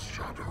upon us,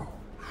 Shadow.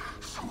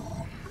 Soon,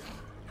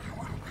 you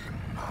will be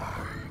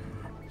mine.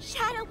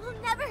 Shadow will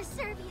never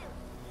serve you.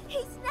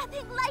 He's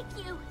nothing like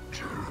you.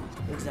 Gerald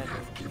Exactly. may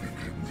have given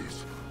him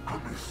this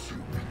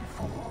unassuming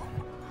form,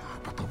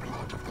 but the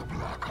blood of the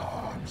Black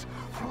Arms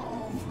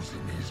flows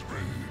in his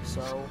veins.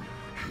 So,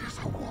 He's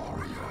a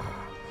warrior.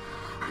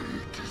 He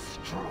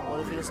destroys. what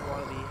if he doesn't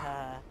want to be?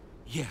 Ha.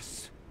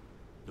 Yes,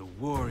 the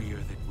warrior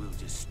that will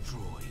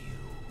destroy you.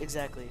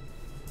 Exactly.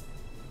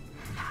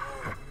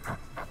 I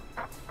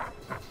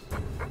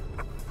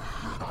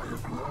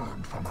have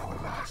learned from our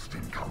last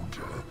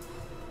encounter.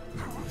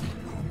 There will be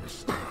no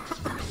mistakes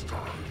this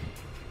time.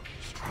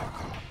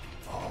 Struggle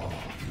all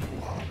you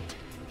want.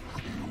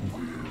 You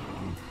will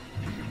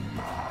be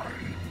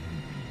mine.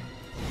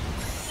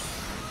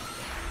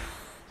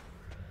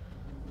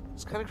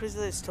 It's kind of crazy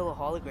that it's still a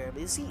hologram.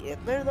 Is he in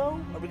there though?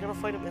 Are we gonna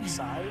fight him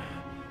inside?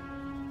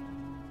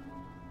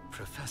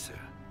 Professor,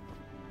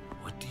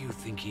 what do you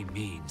think he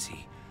means?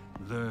 He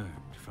learned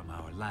from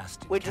our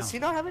last Wait, does he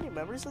not have any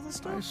memories of this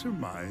I stuff?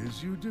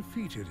 surmise you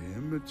defeated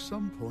him at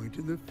some point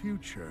in the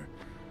future.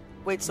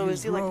 Wait, so He's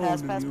is he like grown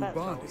past, a past, new past?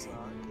 No, body he's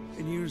not.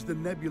 and used the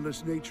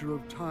nebulous nature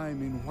of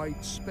time in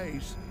white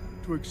space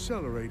to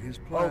accelerate his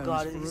Oh plans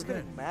god, for he's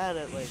getting revenge. mad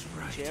at like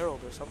right.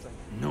 Gerald or something.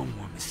 No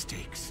more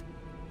mistakes.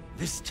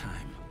 This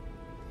time,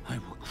 I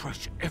will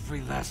crush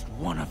every last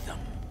one of them.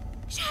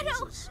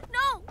 Shadow, Jesus.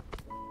 no!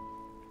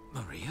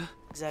 Maria?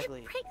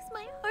 Exactly. It breaks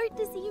my heart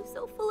to see you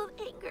so full of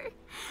anger.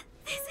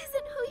 This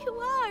isn't who you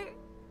are.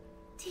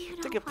 Do you know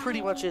I think it why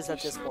pretty I much named is you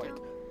at this point.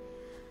 Shadow?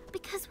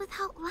 Because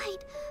without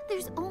light,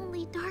 there's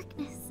only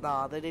darkness.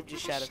 Nah, they named you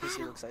But a Shadow because he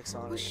shadow looks like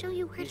Sonic. will show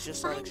you where He's to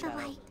just find Sonic the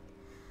Shadow. light.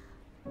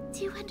 Do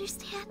you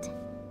understand?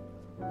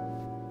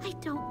 I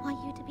don't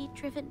want you to be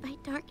driven by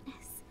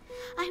darkness.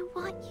 I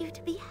want you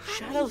to be happy.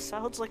 Shadow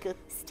sounds like a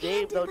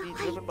game that would be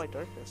driven by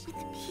darkness. With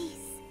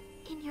peace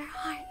in your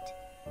heart.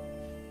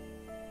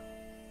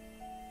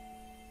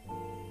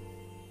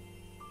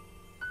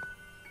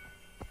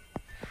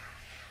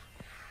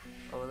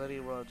 Oh, and then he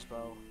runs,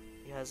 bro.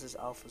 He has his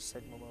alpha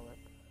signal moment.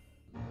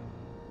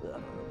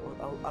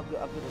 I'm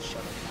gonna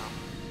shut him now.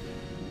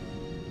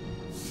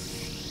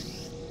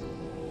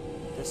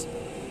 This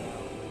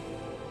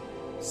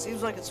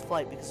seems like it's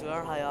flight because we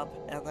are high up,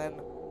 and then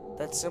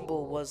that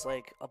symbol was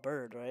like a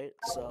bird, right?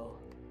 So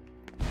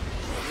it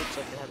looks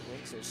like it had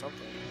wings or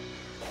something.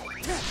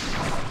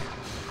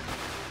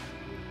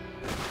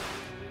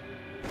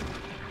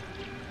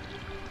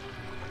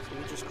 So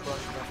we just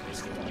crushed enough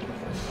this guy.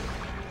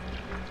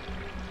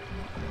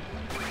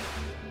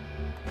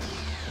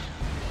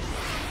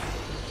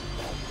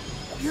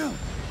 Yeah.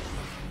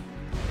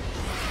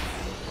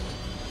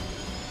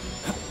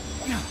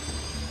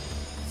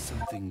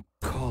 Something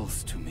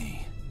calls to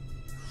me.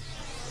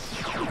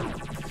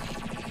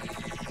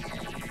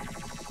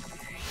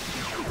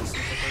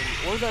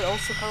 Or that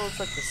also kind of looks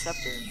like the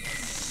scepter.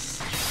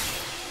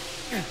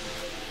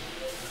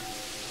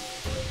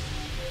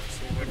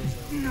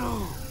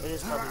 No. It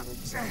is probably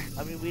wings.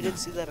 I mean, we didn't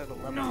see that at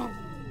 11. No.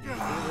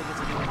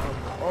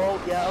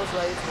 Oh, yeah, I was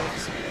right. It's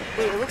wings.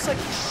 Wait, it looks like.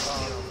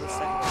 Oh, no, for a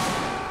second.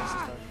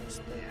 This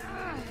is darkness.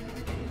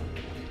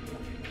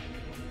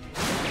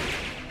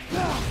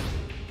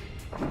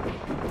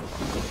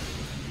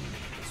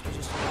 This was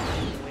just a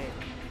wait.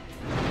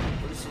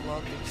 What is the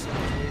long thing so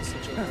much way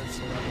such a large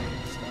celebrity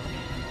and stuff?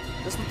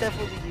 This would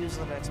definitely be used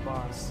in the next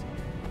boss.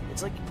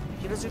 It's like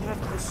he doesn't even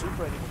have to go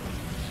super anymore.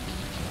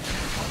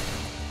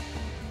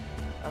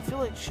 I feel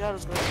like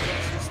Shadow's going to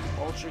use this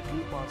ultra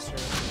goop monster.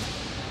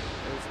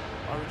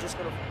 Are we just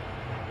gonna?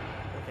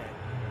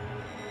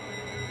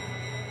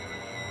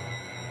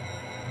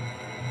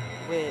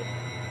 Okay.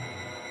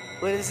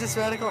 Wait, is this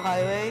Radical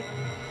Highway?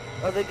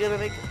 Are they gonna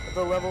make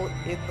the level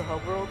in the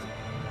homeworld?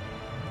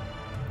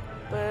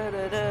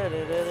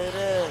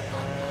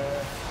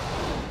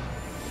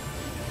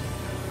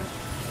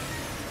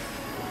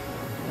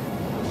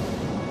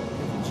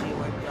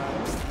 GON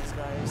guys, these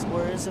guys.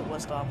 Or is it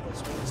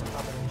Westopolis? Maybe it's a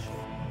combination.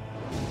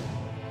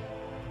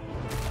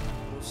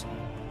 We'll see.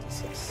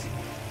 D6.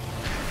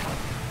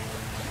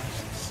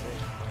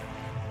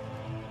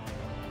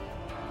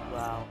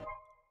 Wow.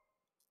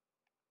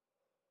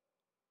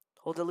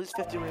 Hold at least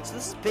 50 rings.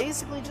 This is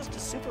basically just a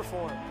super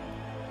form.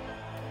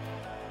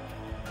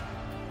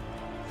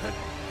 I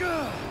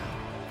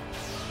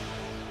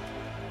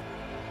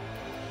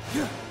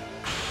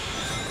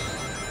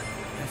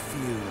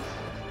feel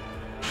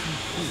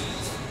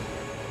complete.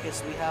 Okay,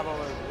 so we have all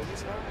our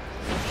abilities now?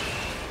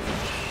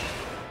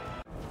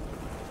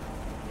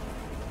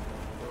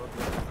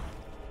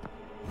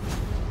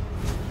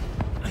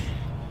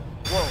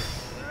 Whoa.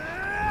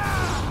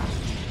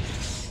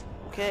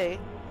 Okay.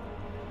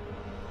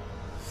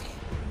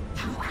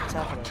 What's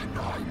happening?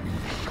 Deny me,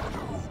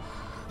 Shadow.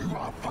 You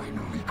are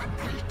finally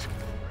complete.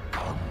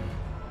 Come,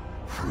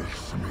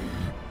 face me.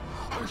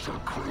 I shall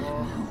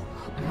claim you,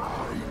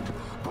 mind,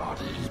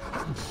 body,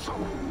 and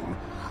soul,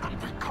 and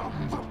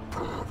become the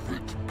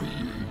perfect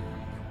being.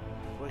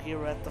 We're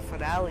here at the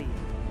finale.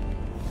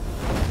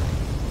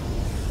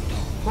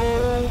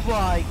 Oh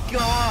my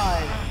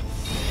god!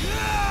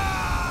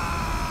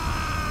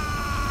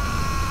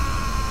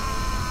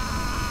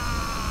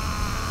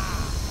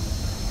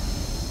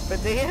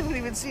 But they haven't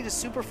even seen a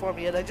super form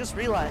yet, I just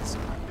realized.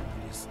 It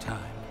is time.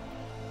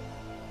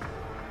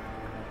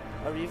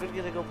 Are we even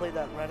gonna go play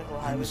that Radical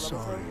Highway I'm level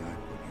sorry thing? I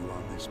put you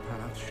on this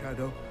path,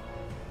 Shadow.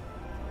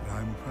 But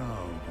I'm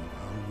proud of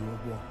how you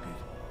have walked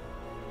it.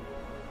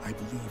 I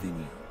believe in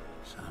you,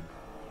 son.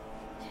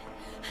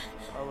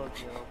 I love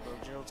Gerald, bro.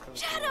 Gerald's kind of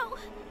Shadow!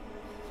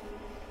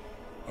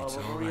 Oh, It's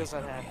but all Maria's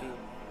right, unhappy. Maria.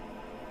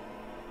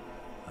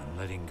 I'm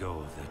letting go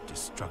of that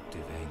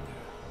destructive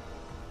anger.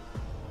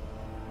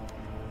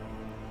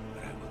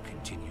 But I will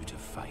continue to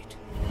fight.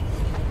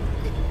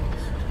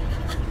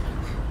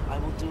 I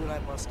will do what I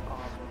must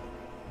on.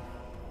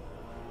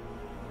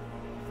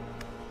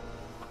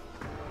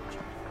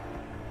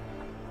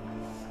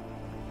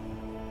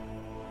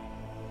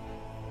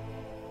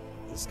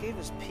 This game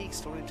is peak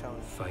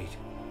storytelling. Fight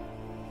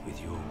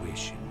with your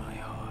wish in my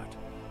heart.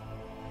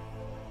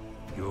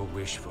 Your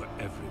wish for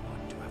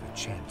everyone to have a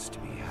chance to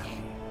be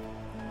happy.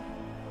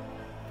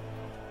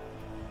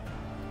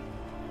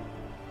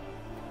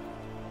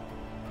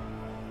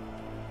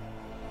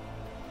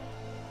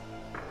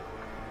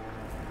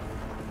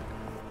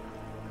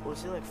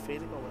 Was he like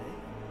fading away?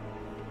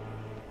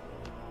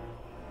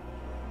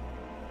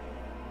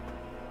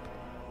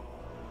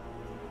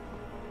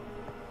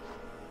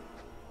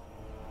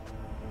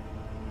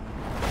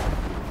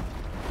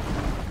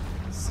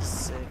 This is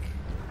sick.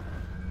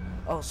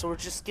 Oh, so we're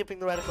just skipping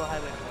the Radical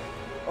Highway.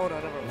 Oh no,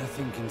 never.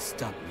 Nothing can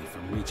stop me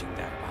from reaching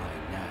that eye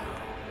now.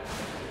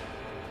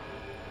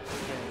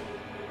 Okay.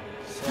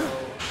 So,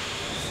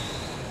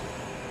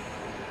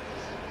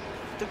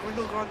 what the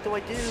Gringo Gronk do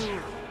I do?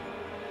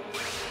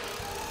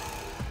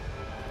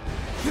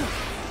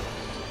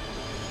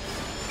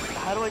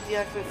 How do I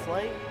deactivate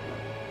flight?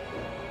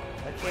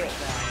 I can't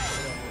now.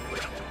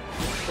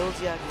 Don't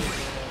deactivate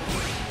it.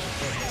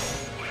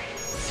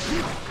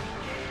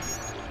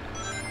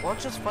 Why don't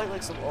you just fight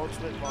like some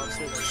ultimate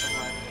monster like some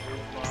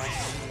green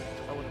boss?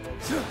 That wouldn't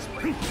make sense.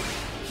 But... I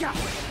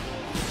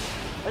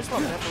just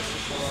want Memphis to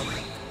show up.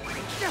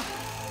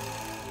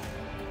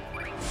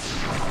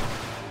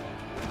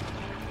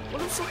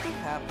 What if something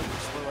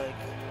happens where like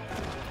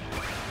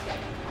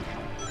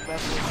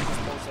Memphis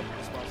just pulls up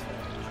his boss and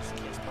just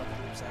kicks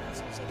Puppet's ass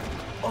and it's like,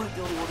 oh, I'm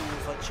the only one who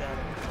will fight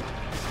Shadow.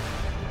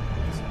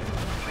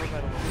 We're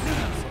not alone.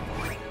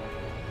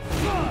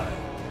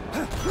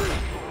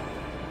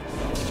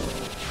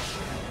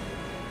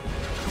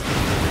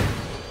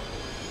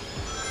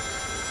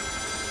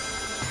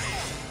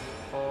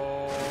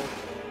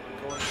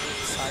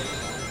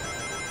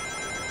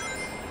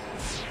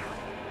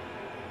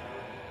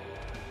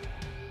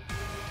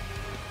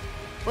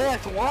 Play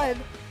Act 1!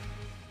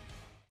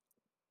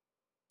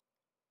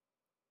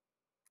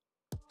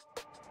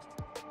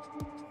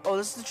 Oh,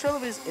 this is the trailer,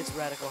 it's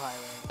Radical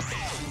Highland.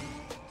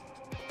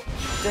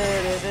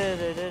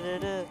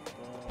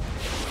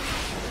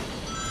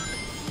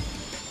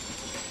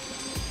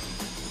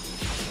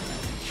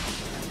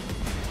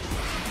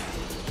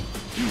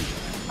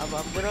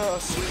 I'm gonna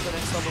assume the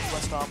next level is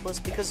less topless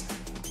because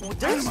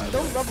there's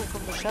no level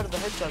from the Shadow the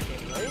Hedgehog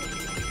game, right?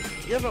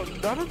 Yeah, no,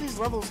 none of these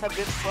levels have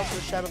been from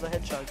the Shadow the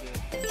Hedgehog game.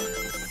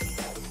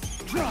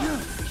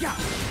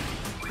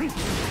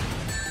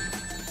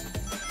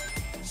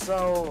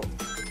 So,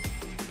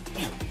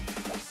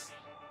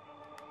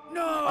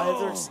 No!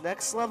 either it's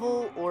next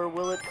level or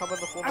will it come in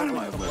the form of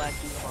like the Black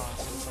Doom boss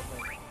or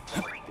something?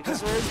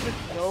 Because there has been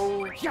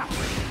no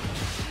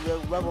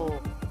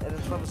level and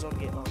it's from his own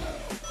game.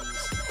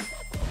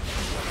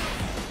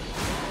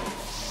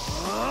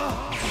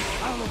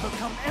 I will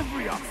overcome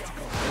every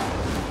obstacle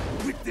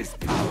with this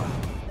power.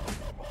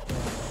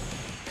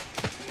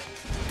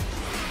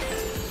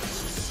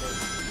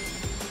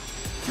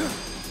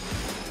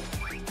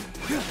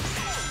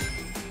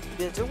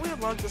 Yeah, didn't we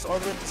unlock this all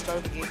the way at the start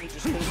of the game? You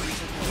just couldn't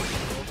use it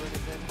over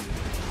anything.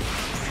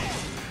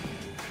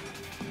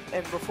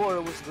 And before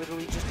it was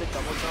literally just a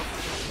double jump.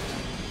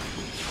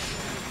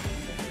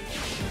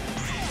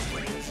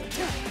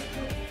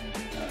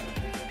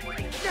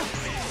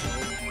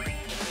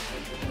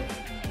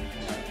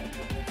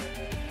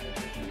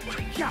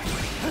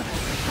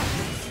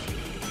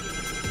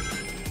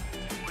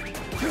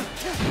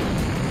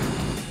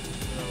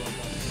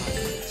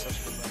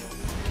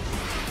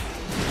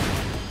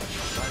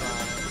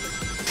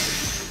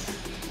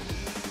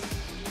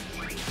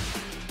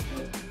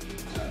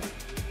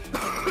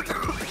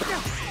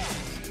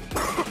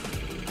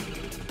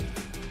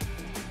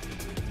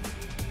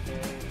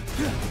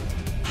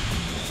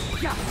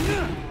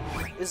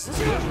 Is this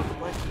version of the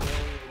Black Doom?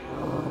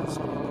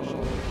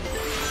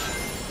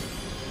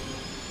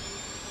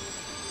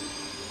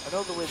 I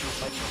know the way we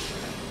fight them.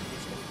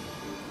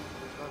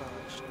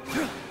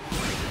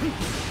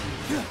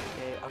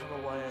 Okay, I don't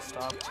know why I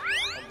stopped.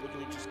 I'm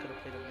literally just gonna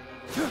play the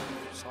mini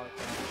Sonic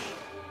Dash.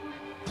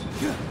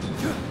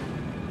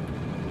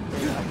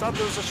 Okay, I thought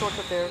there was a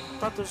shortcut there. I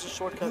thought there was a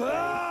shortcut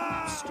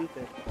there.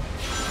 Stupid.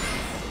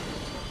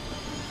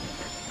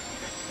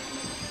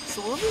 So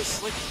will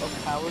this like a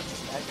power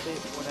just activate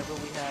whenever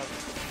we have?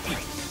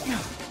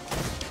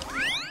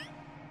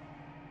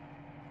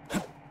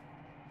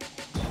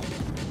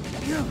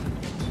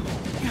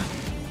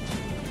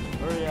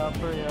 Hurry up,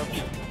 hurry up.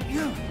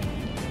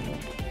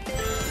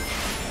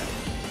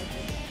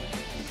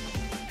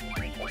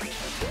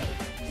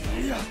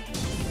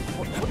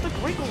 What the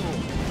Gringle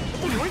roll?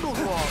 What the Gringle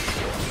wrong?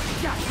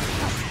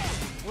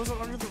 Was it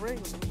under the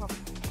rings? I'm not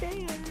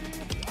fair.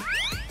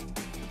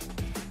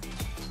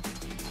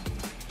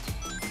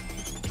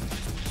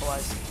 Oh, I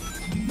see.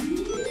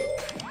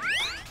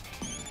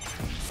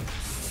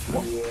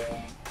 What?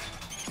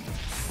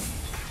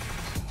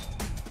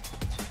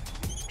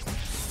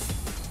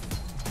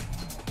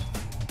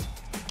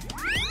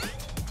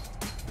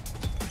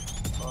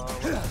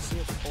 Let's see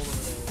if it's cold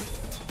over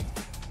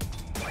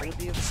there. Would it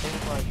be in the same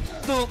like...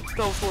 No,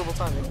 it's horrible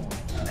timing.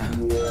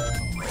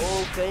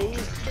 Okay.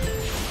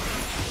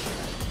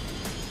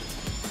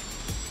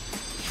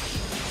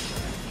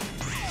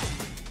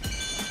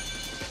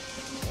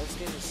 This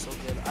game is so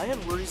good. I had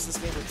worries this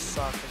game would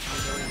suck and be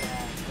really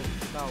bad, but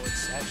no,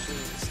 it's actually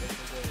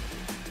insanely good.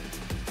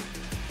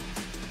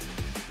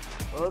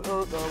 Oh,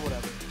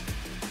 whatever.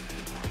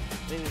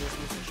 Maybe this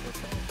was a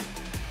shortcut.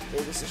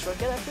 Maybe this is a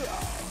shortcut after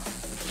all.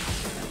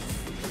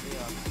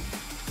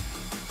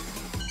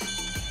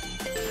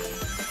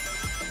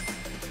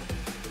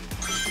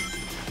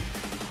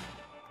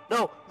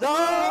 No! No!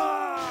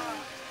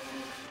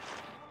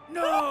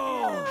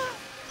 No!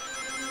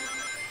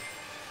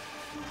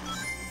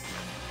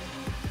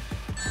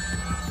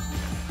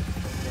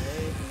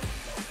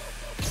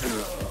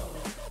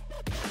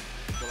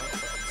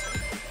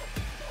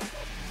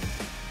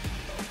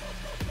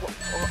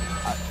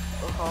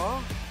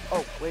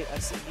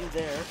 see you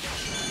there.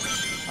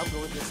 I'm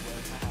going this way.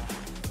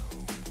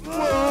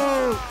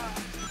 Whoa!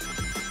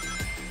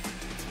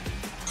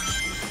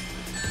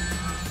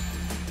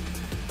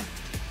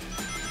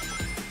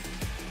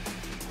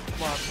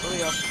 Come on,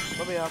 hurry up,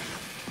 hurry up.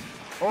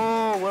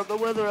 Oh, well, the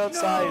weather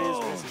outside is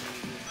risky.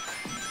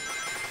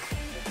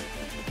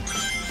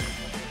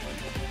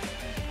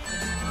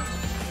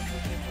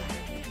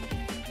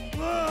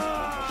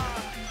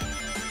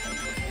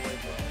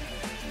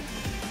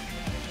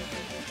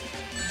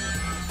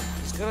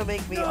 It's gonna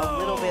make me a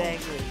little bit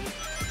angry.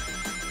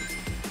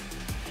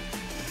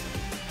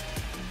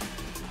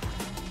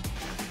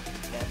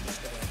 Yeah, I'm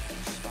just gonna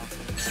stop it.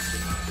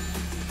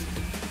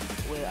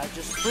 Wait, I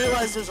just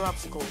realized there's an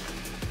obstacle.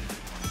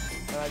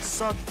 And I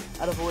suck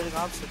at avoiding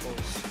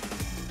obstacles.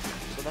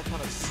 So that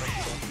kind of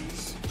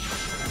sucks.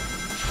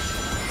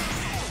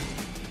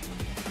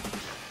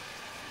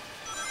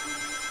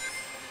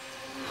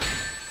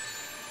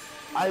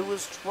 I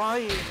was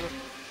trying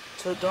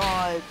to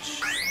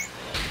dodge.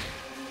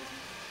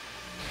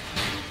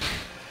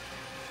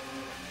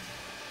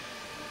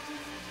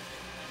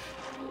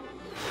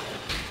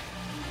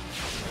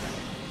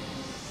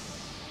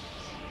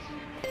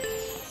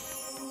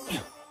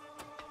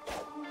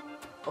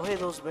 Oh hey,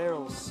 those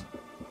barrels.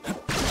 They're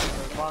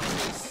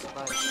boxes.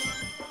 Nice.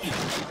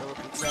 They look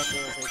exactly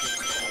as they did.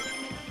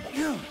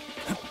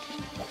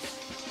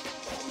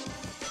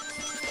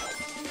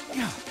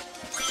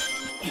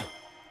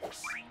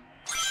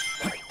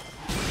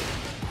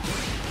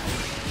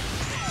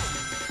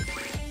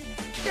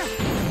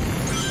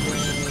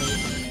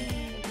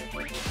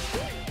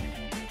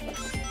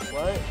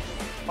 What?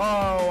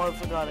 Oh, I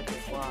forgot I could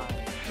fly.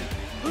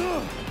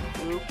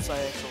 Oops, I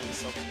actually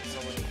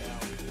summoned it down.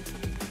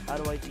 How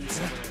do I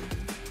decelerate?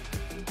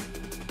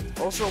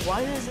 Also,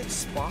 why does it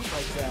spawn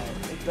like that?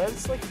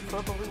 That's like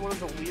probably one of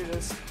the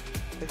weirdest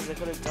things they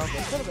could have done.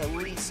 They could have at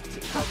least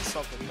done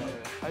something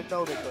better. I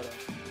know they could have.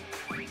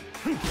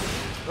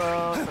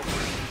 Oh,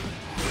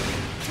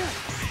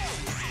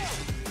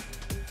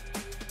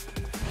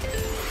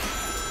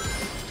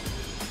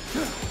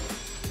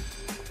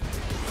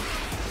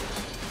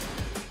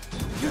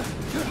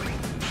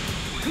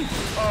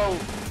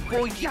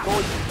 boy.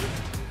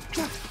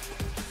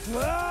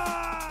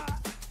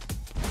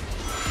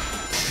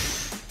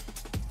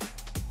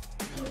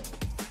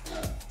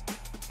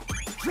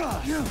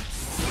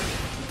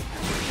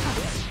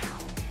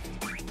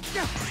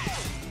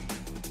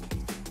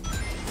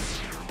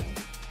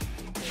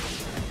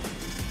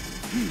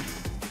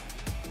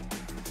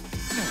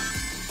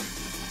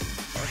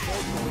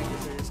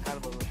 It's kind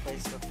of a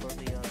replacement for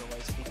the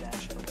light speed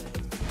dash in a way.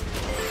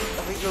 I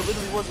mean, there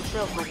literally was a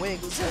trail for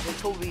wings, and they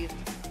told me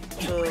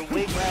to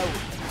wing out.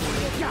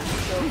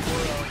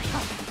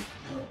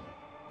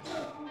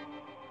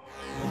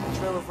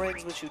 Trail of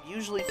rings, which you'd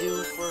usually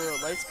do for a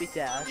light speed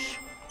dash,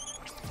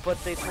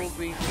 but they told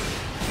me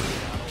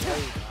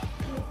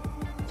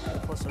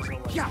plus there's no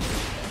light speed dash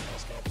in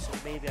this game, so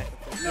maybe I can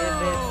forgive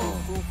it.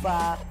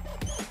 Foofa.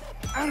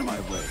 Out of my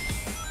way!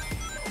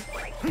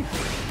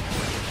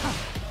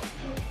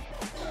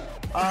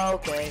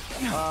 Okay. I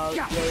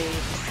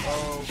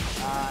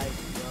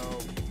know.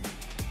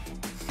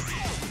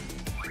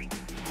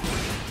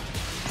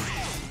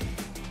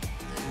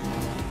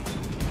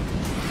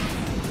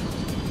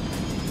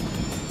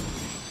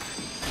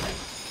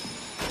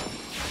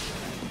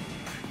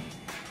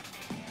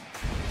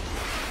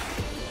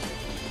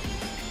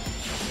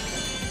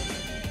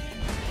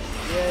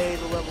 Yay,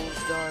 the level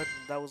is done.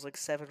 That was like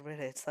 7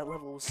 minutes. That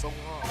level was so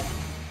long.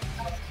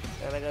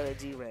 And I got a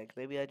D rank.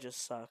 Maybe I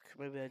just suck.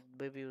 Maybe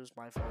it was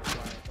my fault.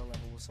 Why the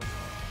level was so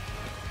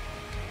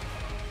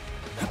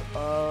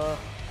long.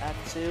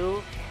 Act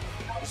 2.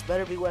 This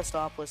better be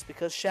Westopolis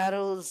because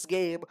Shadow's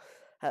game.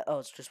 Oh,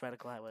 it's just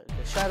Radical Highway.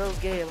 Because Shadow's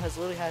game has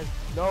literally had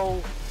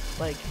no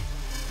like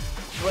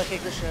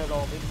recognition at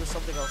all. Maybe there's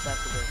something else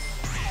after this.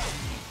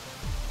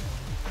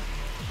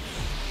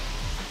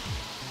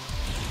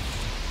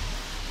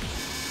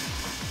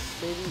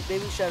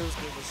 Maybe Shadow's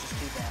game was just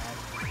too bad.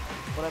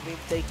 But I mean,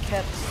 they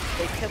kept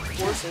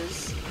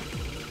forces,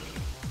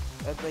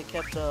 and they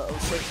kept 06,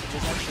 which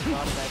is actually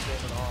not a bad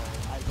game at all.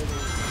 I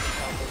literally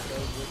found those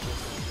very good this.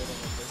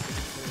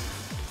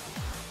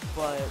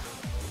 But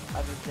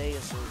I mean, they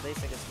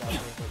think it's bad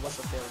game, but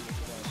what's a failure to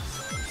them?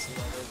 So see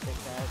why they think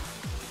that,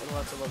 and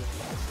lots of other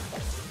people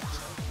think that too.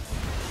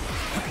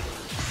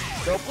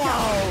 So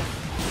wow!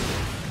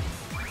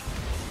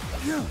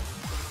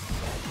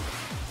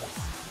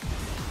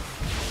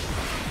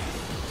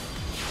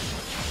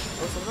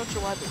 Also, I'm not sure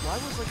why, but why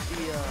was like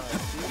the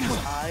Duke's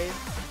High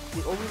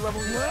the only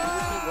level he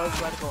was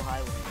Radical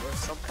Highway or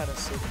some kind of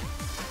city?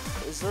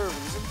 Is there a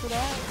reason for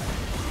that?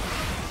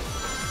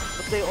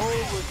 But they all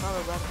were kind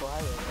of Radical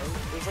Highway, right?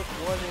 There's like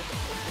one in the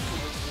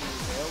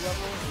rail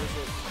level, or was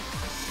it?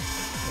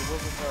 It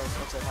wasn't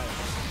Sunset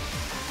Highway.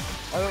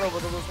 I don't know,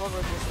 but there was one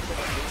where there's like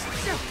a basic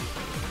city.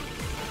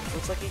 So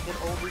it's like you can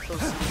only go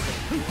see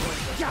the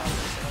I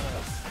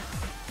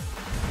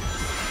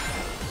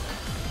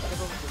don't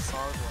know what the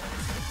song was.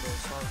 The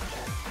song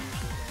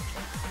usually match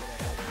up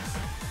whatever it is.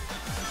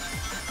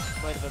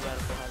 good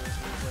radical have this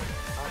music.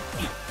 I don't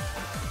know.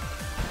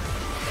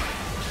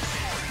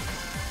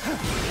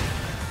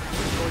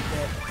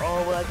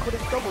 Oh, well, I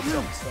couldn't double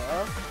jump,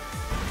 sir.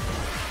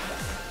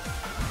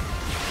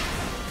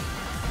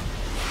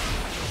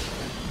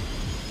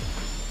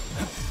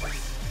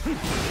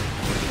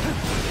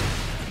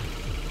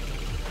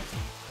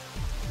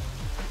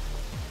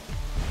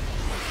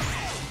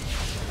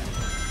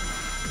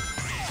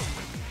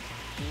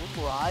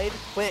 Ride?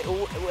 Wait.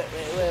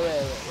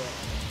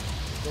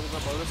 There's a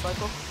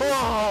motorcycle?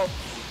 Oh!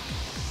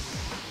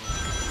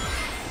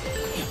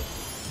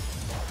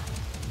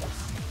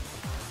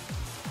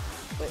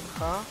 Wait,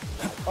 huh?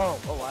 Oh,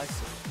 I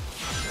see.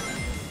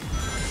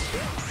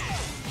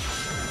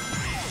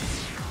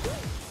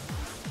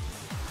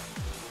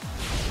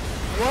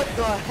 What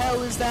the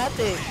hell is that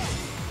thing?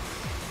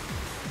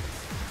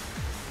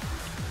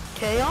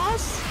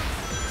 Chaos?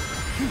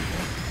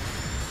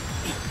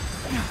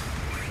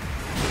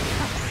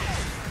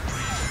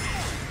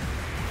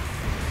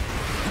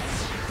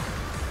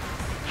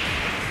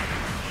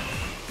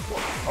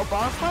 A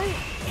boss fight?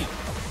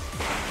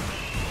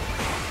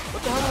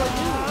 What the hell do I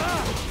do?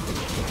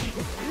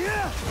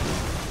 Yeah.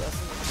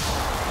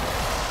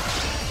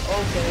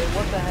 Okay,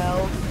 what the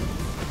hell?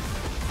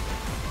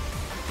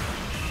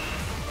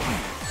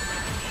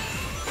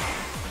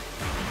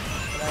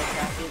 Can I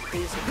attack it,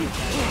 please?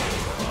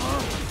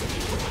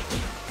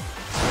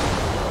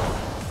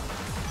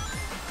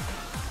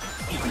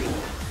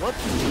 What?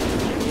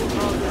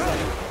 Oh, this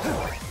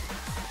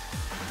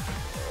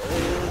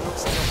it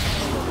looks like a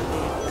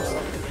or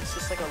something. It's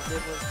just like a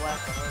liverless black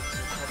arms or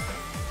something.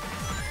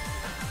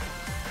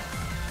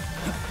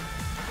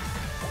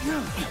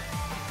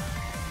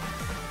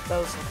 That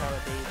was some kind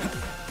of baby.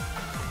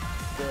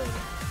 Good.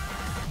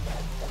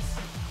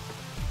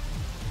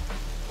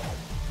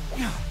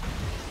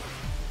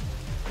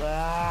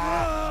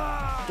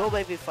 Ah, don't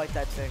make me fight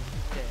that thing.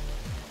 Okay.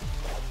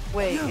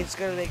 Wait, it's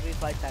gonna make me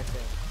fight that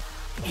thing.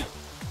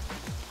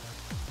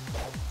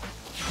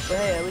 But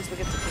hey, at least we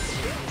get to pick a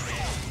baby.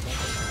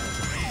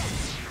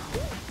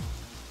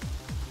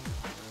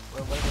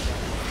 Well, whatever that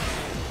was.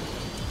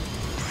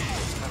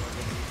 It's kind of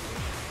good.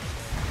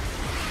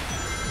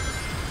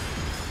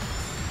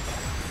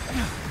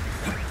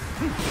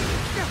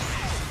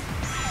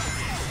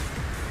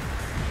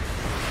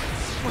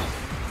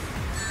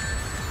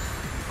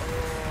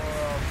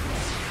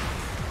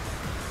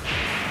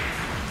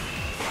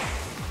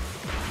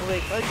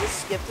 Wait, can I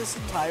just skip this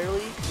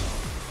entirely?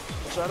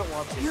 So I don't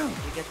want to. You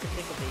get to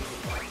pick a baby.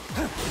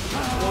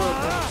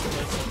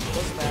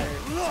 Doesn't matter.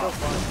 It's still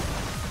fun.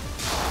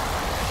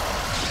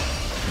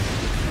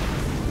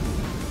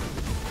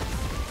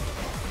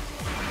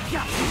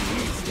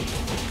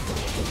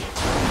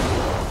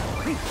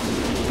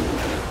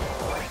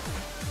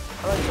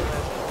 I like the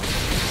magic.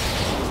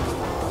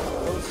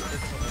 Those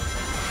did something.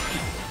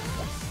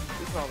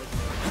 We probably can.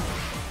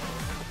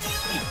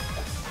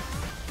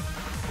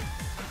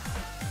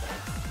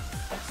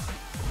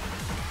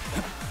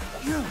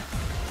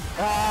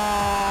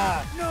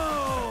 Ah!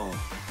 No!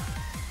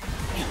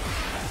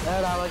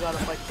 And now I gotta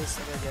fight this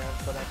thing again,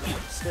 but I can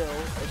still,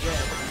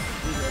 again,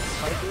 do this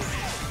fighting.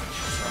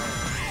 So,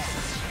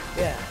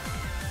 yeah.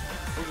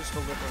 We'll just go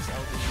live this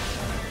LD.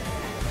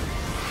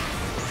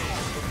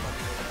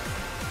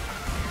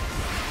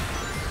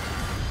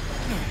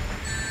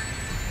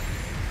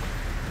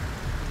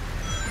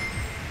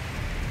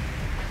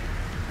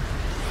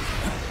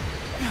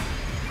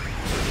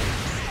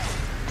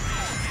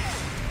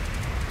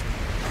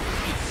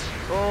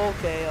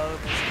 Okay, I'll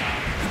just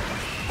stop.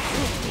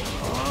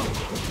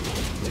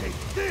 Take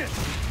this!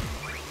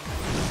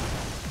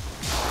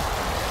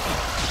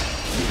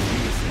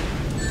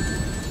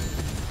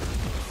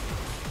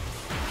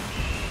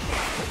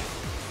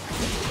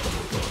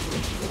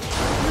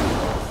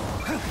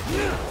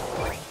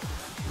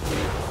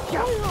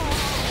 Yeah, I'm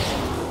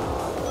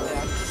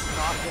just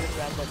not gonna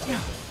grab that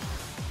thing.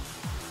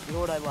 You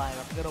know what I lied?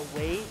 I'm gonna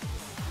wait.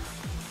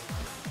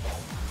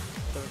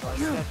 There we go. I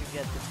think I can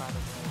get the time of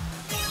night.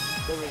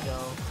 There we go.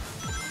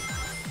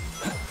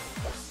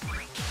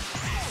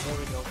 There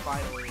we go,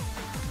 finally.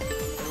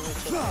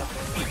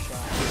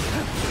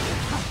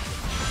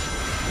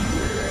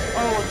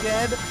 Oh,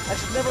 again?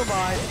 Actually, never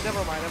mind,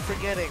 I'm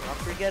forgetting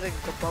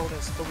the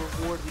bonus, the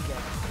reward we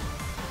get.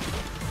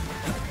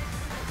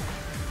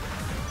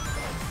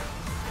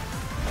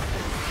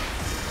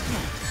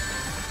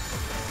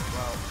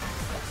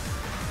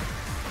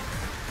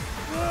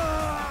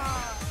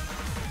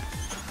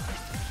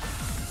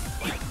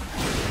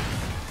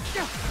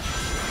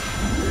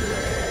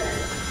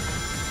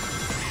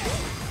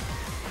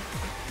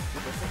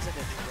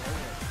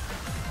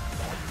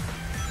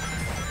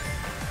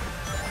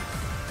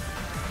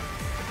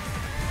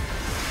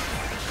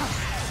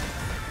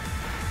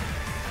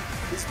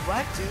 Is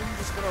Black Doom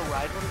just gonna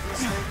ride one of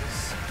these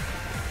things?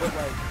 But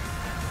like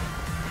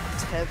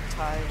 10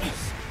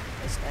 times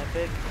as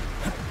epic?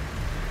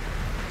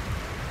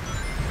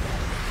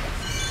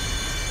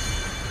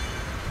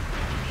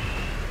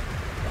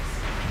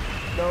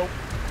 Nope.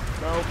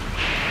 Nope.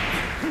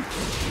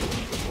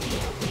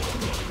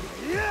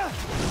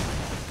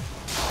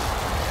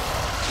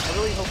 I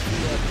really hope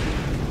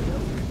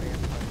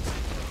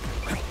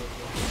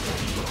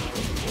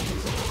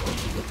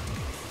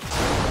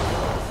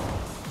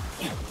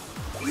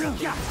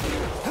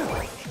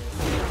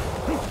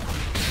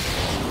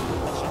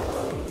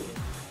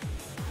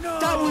No!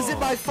 that wasn't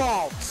my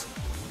fault!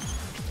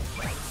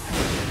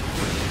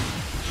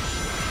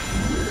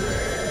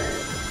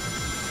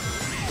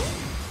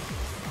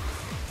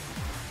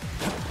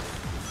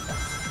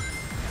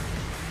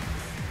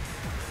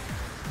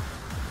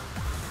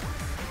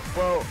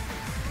 Well,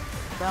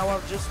 now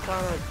I'm just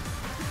kind of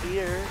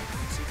here.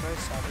 Let's see if I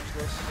salvage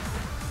this.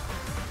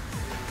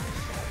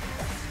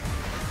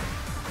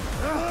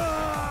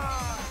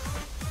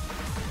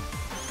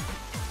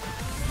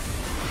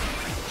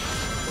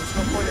 There's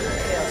no point in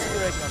chaos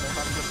spearing them if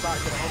I'm just not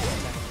gonna hold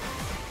them.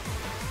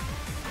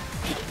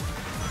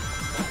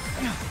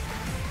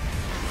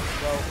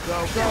 Go, go,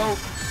 go!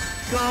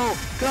 Go,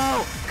 go,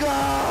 go!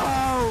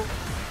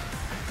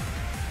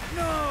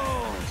 No!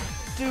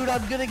 Dude,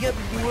 I'm gonna get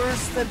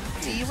worse than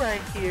D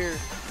rank here.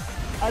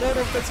 I don't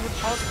know if that's even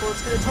possible.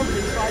 It's gonna tell me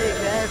to try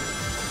again.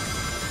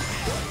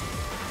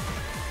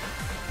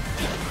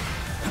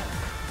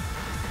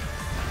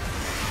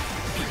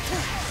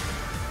 Okay.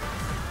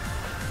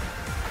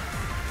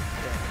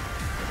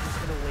 I'm just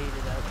gonna wait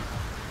it out.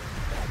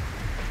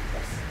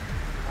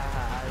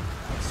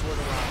 I'm sort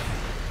of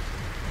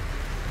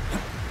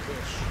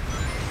ish.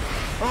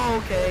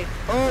 Oh, okay.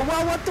 Oh,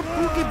 wow, what the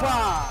Pookie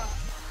Bar?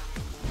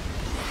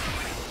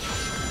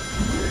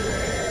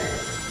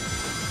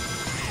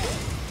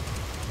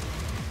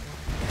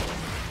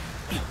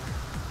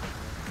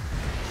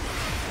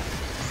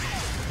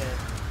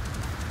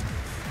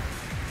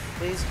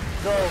 Please,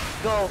 go,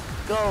 go,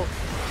 go.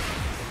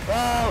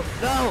 Oh,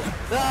 no,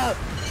 no.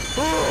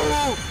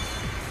 Ooh.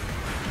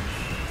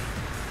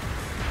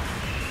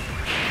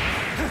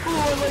 Ooh,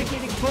 I like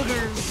eating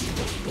boogers.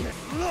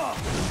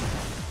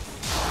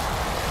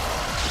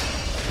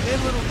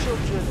 And little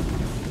children.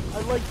 I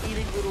like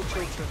eating little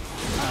children.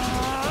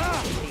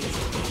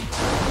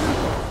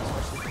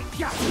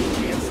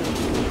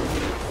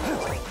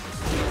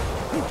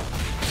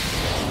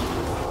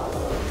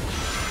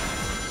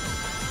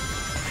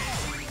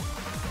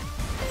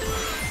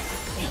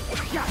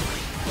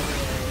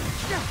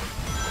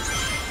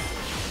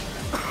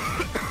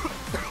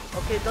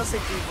 Okay, it does say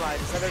Doom Ride.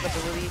 Is that an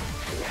ability?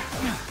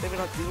 Maybe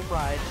not Doom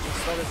Ride.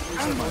 Just let us use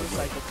our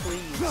motorcycle,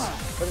 please.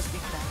 Let us be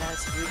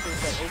badass vehicles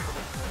that open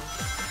it.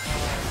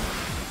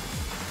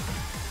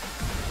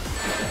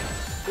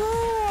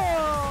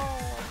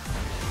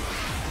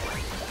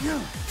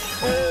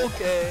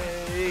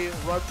 Okay,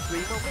 run 3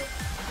 moment.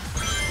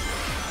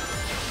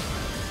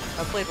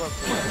 I played run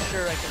 3. I'm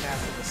sure I can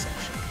master this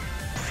section.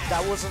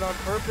 That wasn't on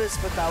purpose,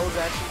 but that was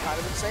actually kind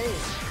of insane.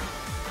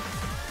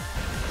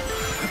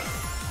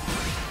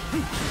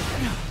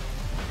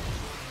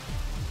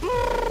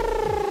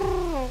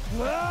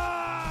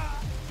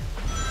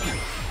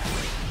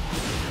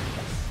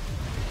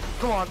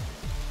 Come on.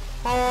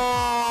 Oh,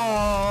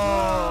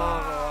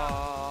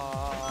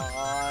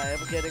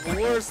 I'm getting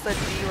worse than D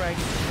rank,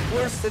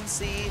 worse than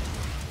C.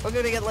 I'm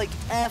gonna get like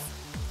F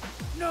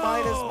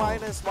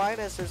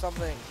minus or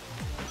something.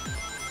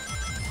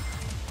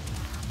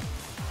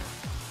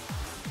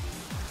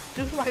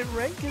 Dude, my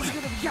rank is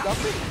gonna be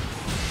nothing.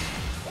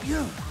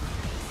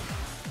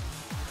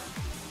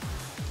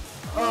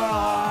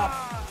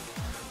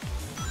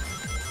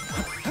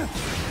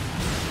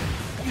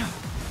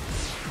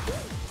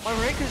 My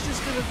rank is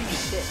just gonna be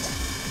shit.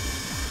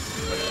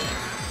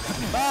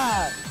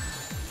 Ah!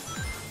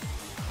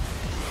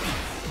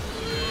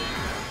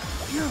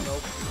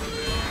 Nope.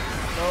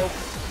 Nope.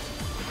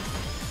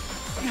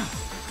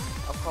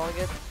 I'm calling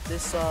it.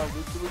 This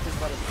loop-de-loop is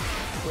about to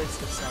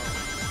twist itself.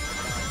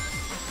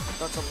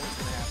 Not something that's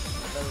gonna happen.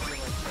 That is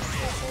gonna like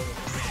transfer forward and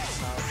twist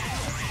itself.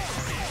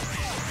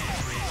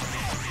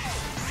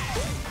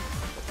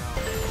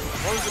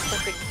 I was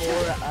expecting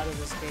more out of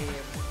this game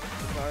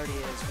than it already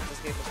is, but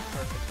this game was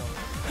perfect already.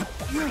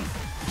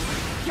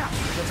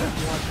 Just like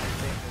one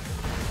thing.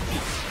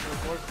 It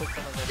was more quick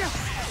than other things.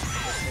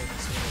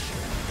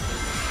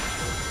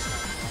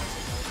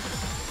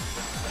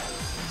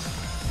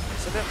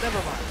 So never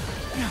mind.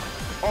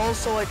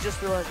 Also, I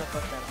just realized I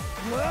fucked that up.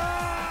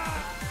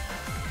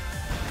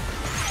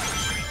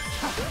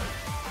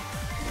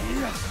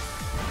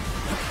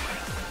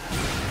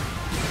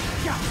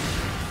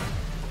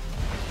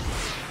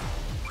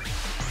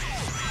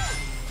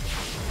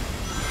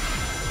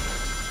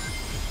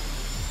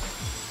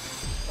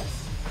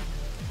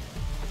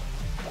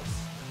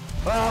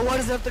 Why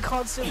does it have to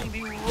constantly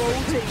be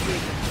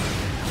rotating?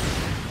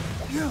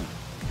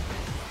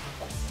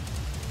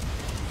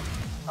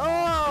 Oh,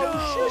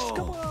 shish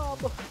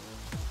kebab!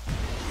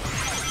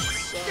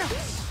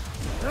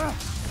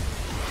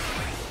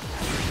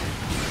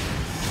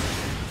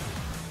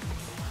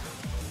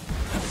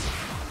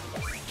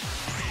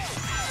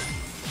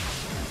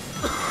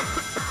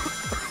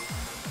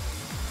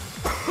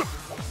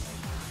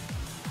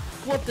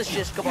 What the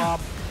shish kebab?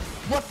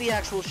 What the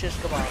actual shish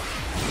kebab?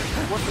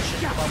 What the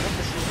shish kebab? What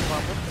the shish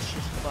kebab? What the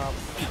shish kebab?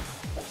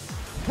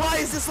 Why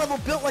is this level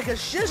built like a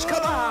shish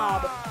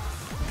kebab?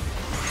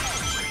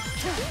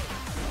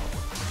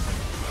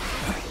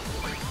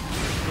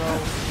 No,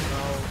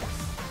 no.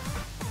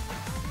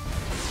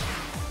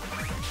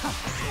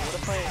 What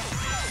if I...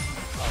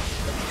 Oh,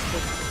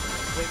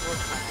 let's wait more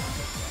time.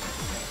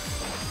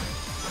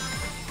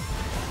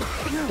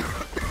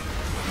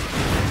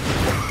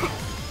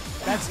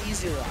 That's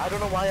easier. I don't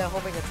know why I'm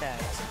homing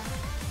attacks.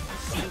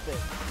 Stupid.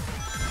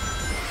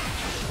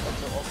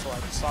 Also, I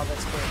just saw that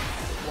sprint.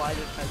 Why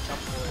didn't I jump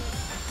for it?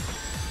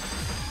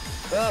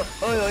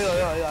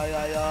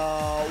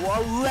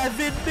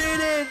 11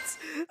 minutes!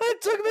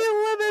 It took me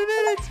 11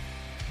 minutes!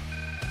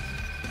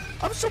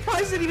 I'm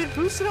surprised it even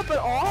boosted up at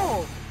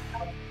all!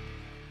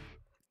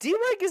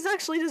 D-rank is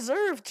actually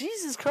deserved.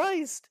 Jesus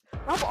Christ.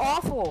 I'm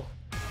awful.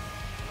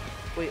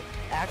 Wait,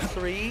 Act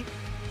 3?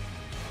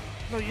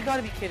 No, you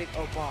gotta be kidding.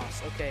 Oh,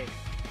 boss. Okay.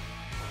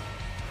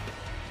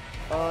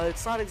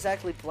 It's not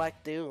exactly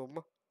Black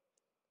Doom.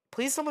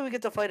 Please tell me we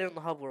get to fight it in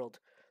the hub world.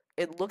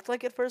 It looked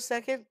like it for a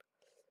second.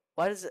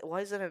 Why is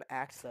it an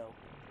act though?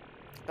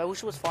 I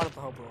wish it was fought in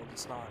the hub world.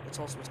 It's not. It's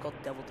called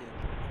Devil Doom.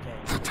 Okay.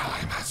 The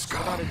time has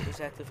come. Not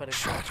exactly fighting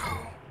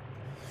Shadow.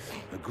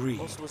 Agreed.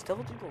 Also, was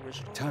Devil Doom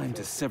original? Time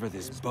to sever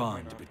this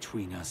bond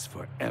between us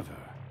forever.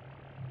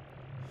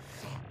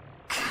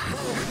 This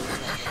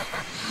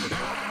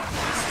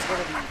is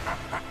gonna be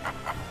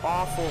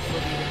awful for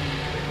me.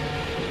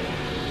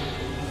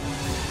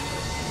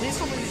 Please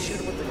don't let me shoot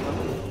him with the gun.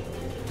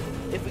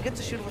 If we get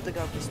to shoot him with the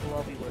gun, this will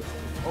all be worth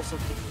it. Also,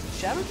 did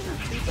Shadow get her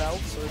 2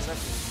 belts, or is that...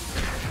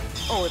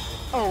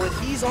 Oh, and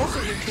he's also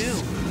here too.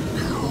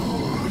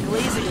 The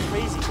glazing is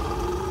crazy.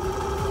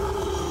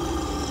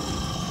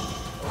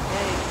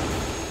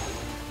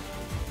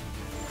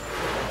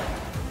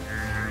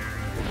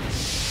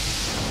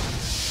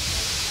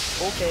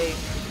 Okay.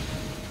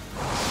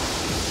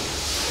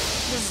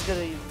 This is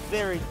gonna be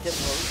very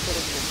difficult.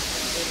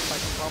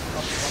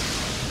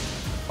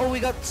 Oh, we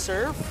got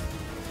Surf?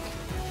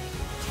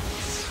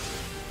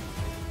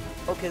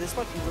 Okay, this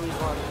might be really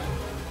fun.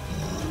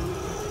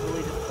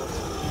 Really difficult.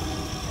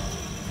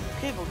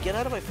 Okay, well, get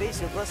out of my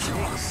face, you're less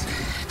snakes.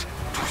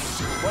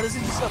 Why does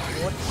it just have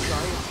one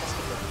giant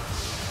testicle?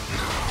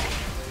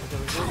 Okay,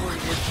 we're going where we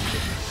did.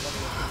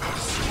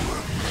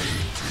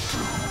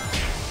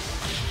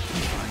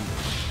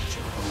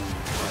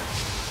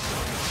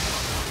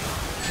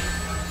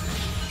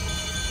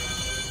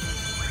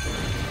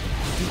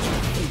 Did you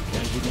think I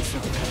wouldn't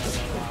surpass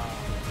you?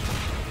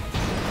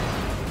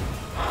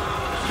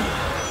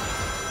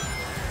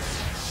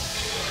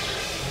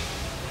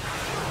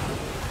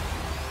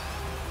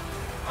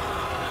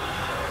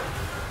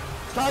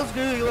 Sounds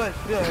good, you went.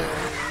 Yeah.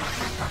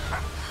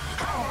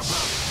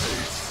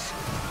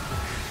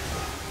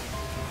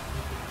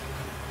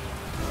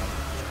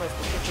 Just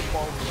put your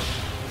ball in.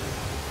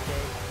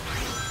 Okay.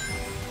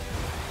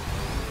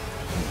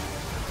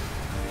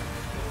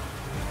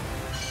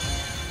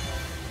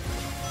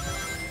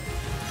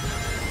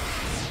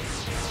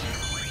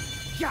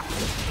 Yeah.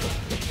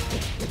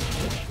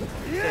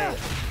 Okay.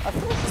 I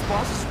feel like this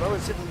boss is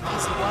relatively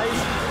easy. Why is he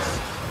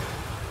just...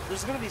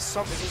 There's gonna be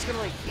something. He's gonna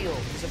like heal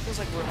because it feels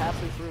like we're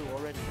halfway through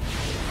already.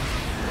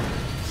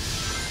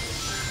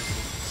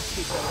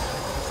 Keep going.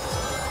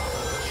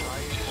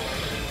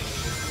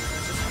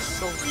 This is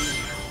so weird.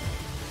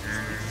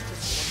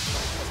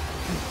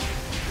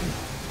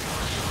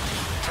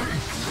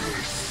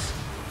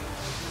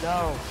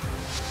 No,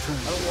 I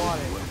don't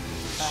want it.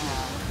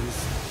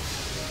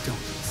 Don't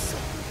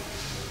insult me.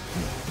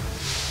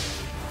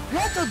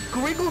 What the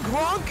Gringle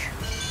Gronk?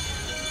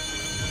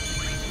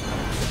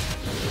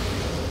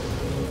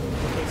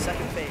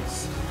 Second phase.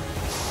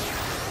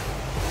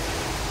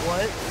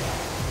 What?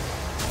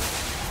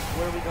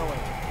 Where are we going?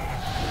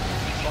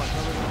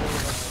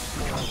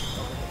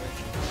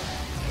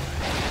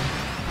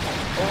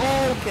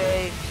 Oh,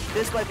 okay.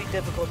 This might be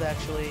difficult,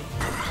 actually.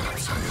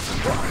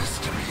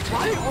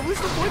 Why? What was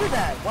the point of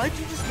that? Why did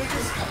you just make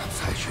us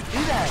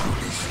do that?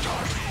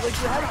 Like,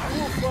 you had a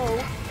cool flow.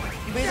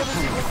 You made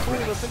everything look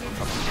cool, but then you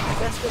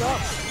messed it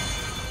up.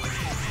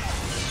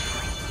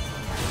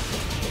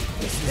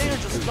 They're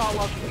just not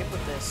locking in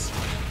with this.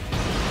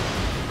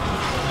 I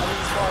mean,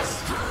 this boss,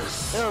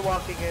 they're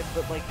locking in,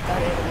 but like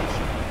that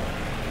animation,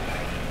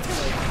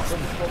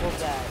 like what was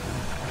that?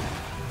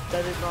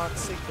 That did not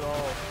sync at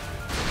all.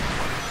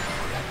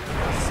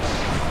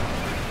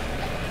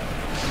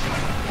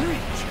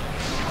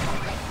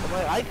 I'm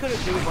like, I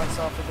couldn't do it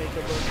myself and make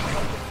it look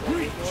like the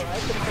floor anymore. I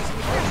couldn't press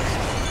any buttons.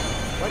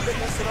 Why did they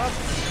mess it up?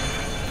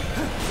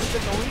 It's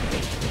annoying me.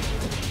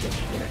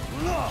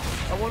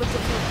 I wanted to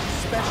feel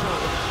special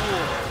and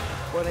cool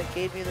when it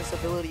gave me this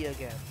ability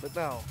again, but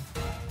no.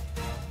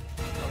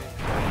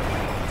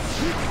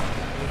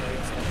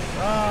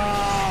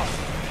 Ah!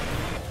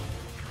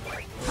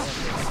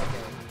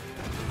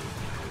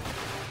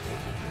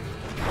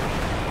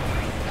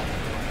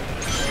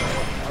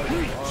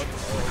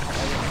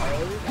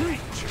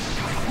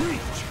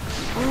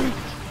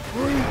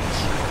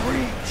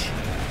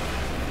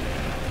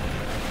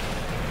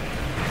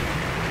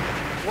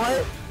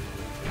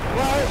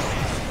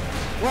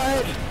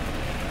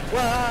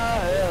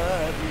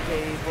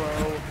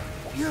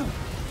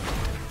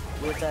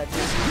 With that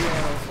Disney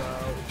Channel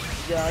flow.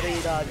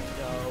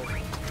 Yaddy-da-dee-do.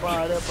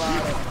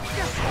 Bada-bada-bada.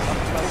 I'm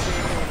touching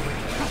it.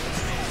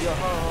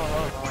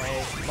 Yo-ho-ho-ho.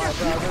 My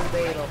brother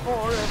made a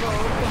horrible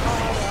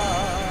bada.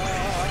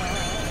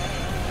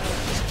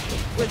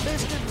 With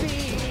Mr.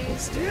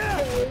 Beast,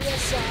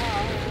 KSI.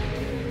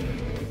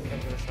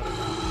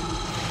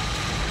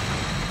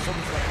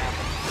 Something's gonna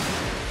happen.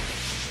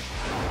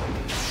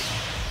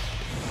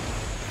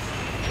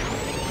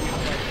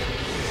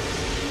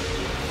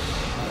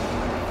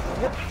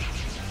 Yep.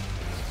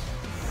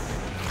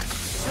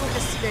 Still a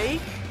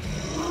snake?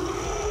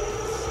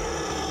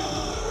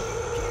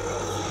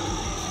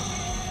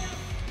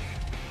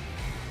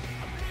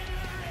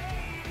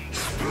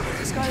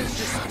 This guy is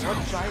just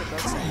one giant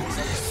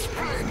nutsack.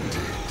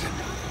 Splendid.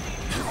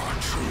 You are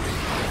truly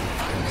my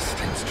finest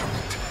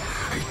instrument,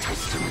 a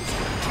testament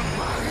to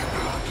my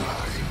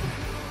bloodline.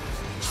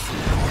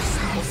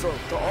 Also,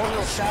 the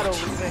all-hill shadow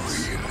remix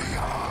Really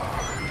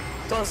are.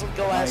 doesn't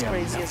go as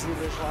crazy as the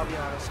original, I'll be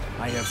honest.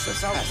 I have It sounds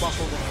surpassed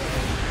muffled in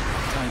there.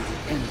 time to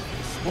end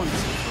this once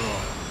and for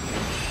all.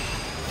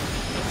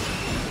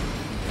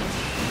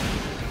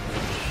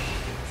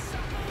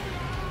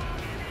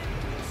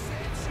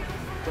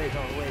 Wait,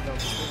 no,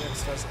 this remix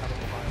does have a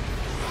line.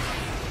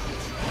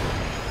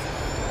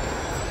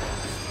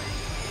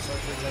 Sorry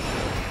for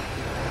exaggerating.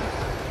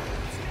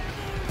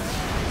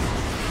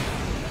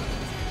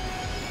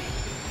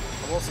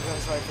 I'm also kind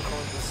of sorry for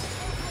calling this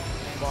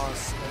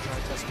boss a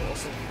giant testicle.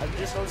 Also, I'm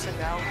just noticing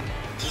now,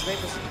 his name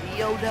is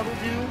Neo Devil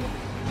Doom.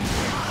 Is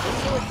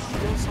it like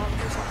Neo Sonic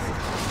or something?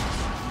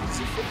 Is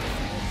he flipping?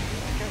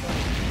 I can't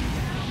remember.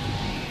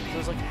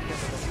 There's like, I can't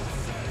remember.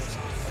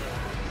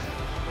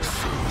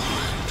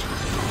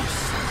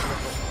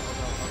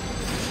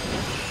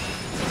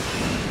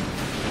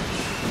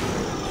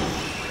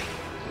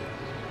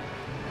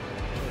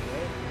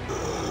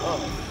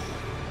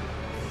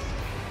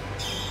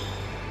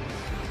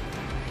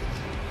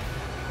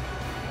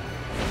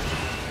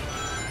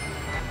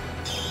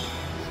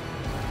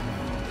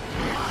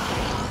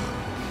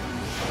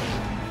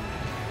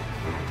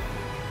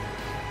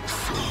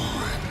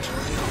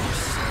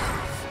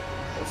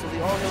 So the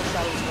all-hill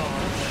shadow's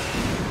gone.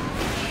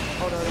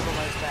 Oh no, never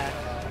mind, it's back.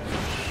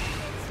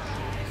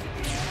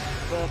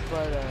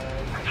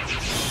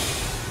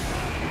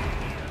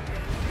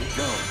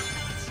 Go.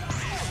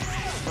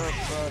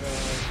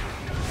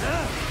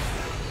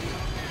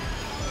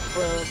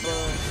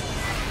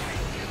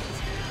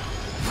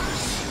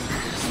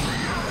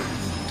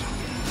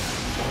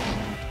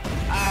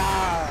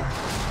 Ah!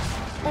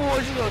 Oh, I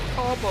just got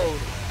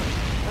comboed.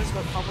 I just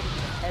got comboed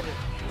into heaven.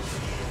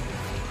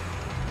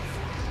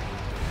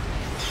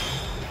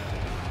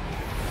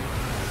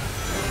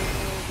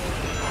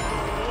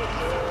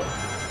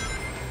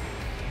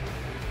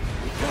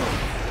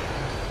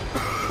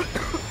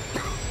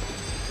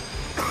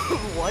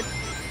 What?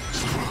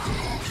 Struggle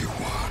all you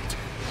want.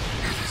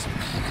 It is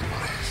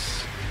meaningless.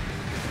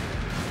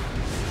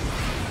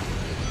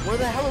 Where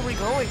the hell are we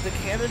going? The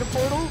Canada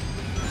portal?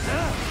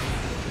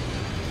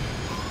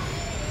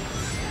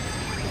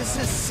 This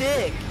is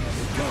sick.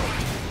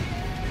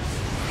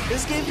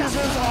 This game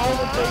deserves all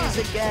the praise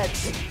it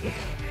gets.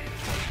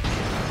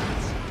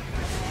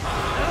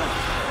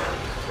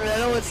 I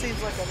know it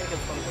seems like I'm making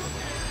fun of it.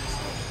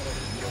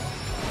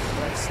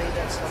 But I say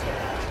that stuff in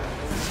action. I'm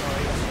really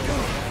sorry.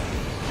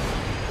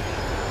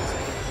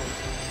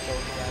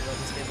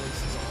 This game is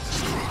awesome.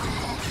 Struggle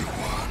all you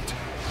want.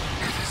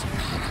 It is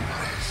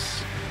meaningless.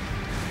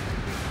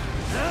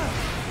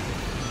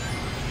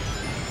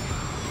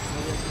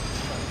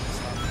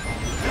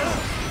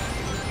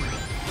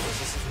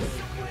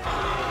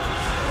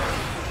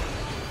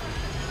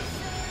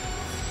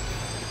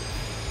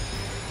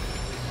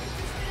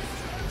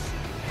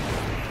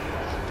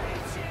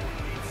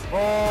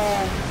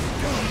 Oh,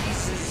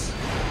 Jesus.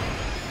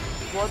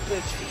 What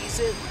the cheese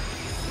it?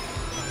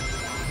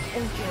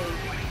 Okay.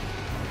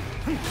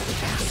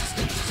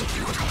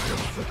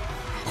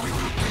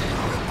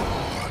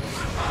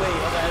 Wait,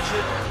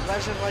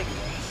 imagine like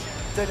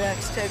the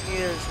next 10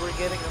 years we're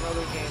getting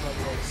another game like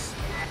this.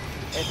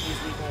 And he's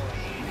reborn.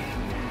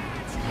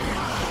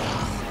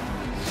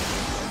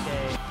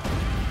 Okay.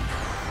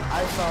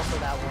 I fell for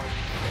that one.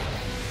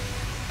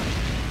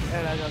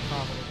 And I got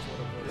confidence when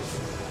I put it.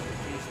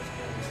 Jesus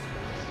Christ.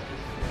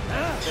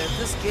 Man,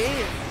 this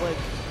game, like,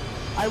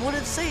 I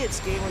wouldn't say it's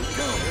Game of the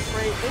Year,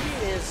 right? Maybe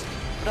it is,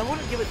 but I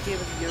wouldn't give it Game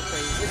of the Year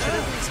praise. It should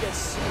at least get,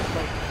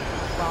 like,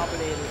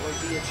 nominated or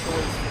be a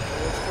choice for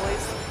Player's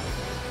Choice.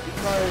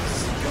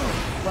 Because,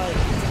 like,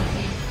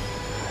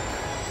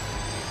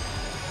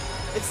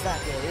 it's that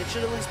good. It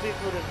should at least be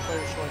included in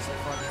Player's Choice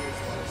like Frontiers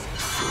was.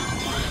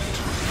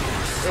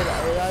 It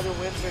either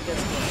wins or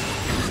gets won.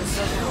 It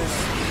doesn't win.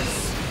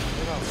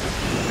 You know,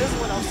 it doesn't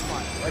win else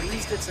fun. At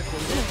least it's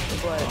included,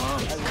 but I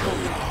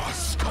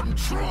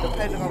hope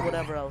depending on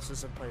whatever else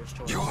is in Player's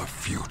Choice. Your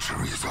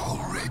future is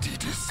already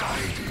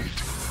decided.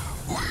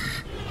 We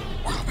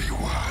will be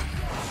one.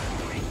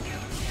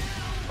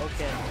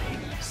 Okay,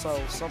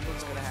 so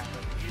something's gonna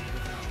happen.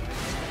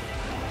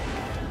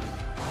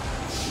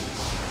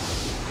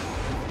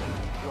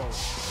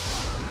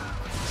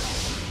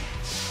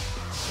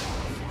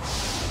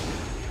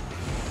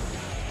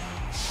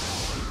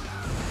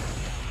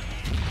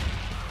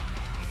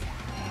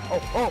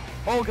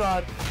 Oh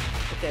god.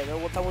 Okay,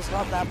 that was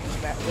not that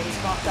much magic. It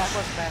was not that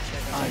much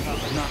magic. I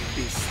will not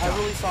be stopped. I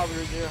really thought we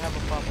were gonna have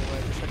a problem where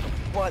I just like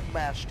a butt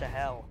mash to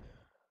hell.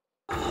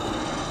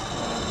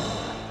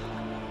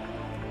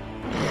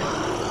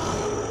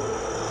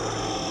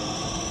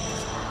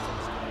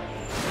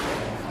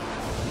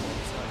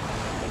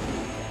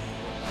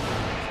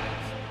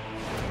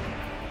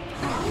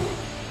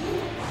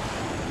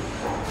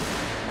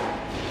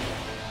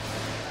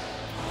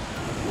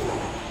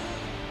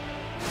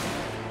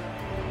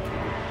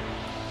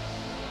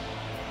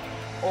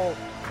 Oh,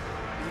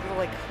 you're gonna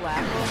like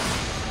clap him?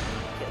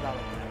 Get out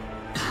of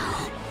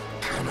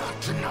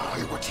Cannot deny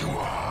what you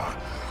are.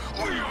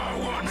 We are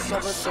one and the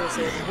Someone's gonna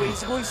say, same. wait,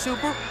 he's going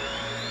super?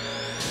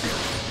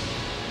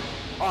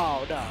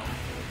 Oh no.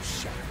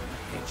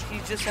 He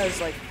just has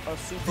like a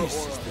super This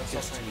aura is or the something.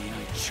 destiny I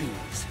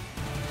choose.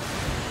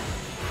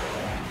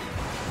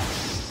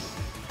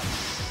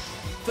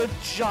 The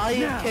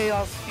giant Now,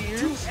 chaos To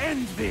spheres?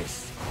 end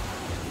this!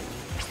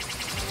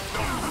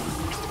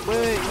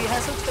 Wait, he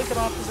hasn't taken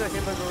off his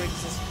him and the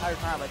rings this entire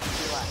time, I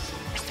just realized.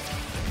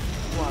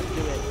 Come on,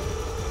 do it.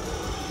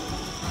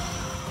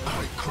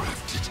 I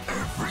crafted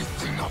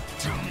everything up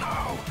till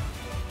now.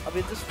 I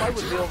mean, this fight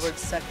would be over in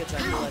seconds, I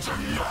feel like.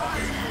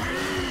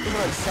 Even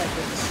like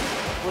seconds.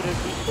 Would it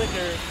be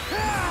quicker if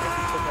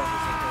he took off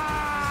his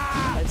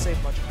rings? I'd say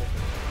much quicker.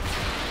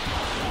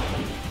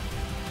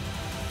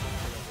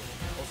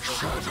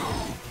 Shadow.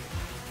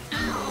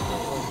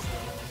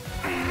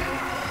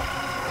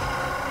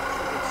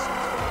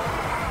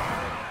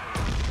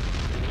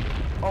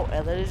 Oh,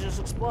 and then it just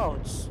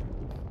explodes.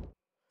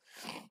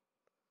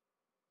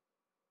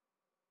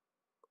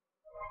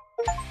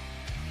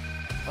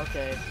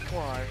 Okay, come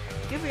on.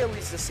 Give me at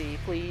least a C,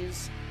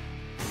 please.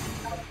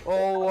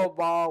 Oh,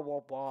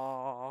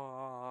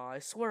 I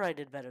swear I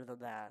did better than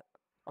that.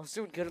 I was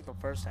doing good in the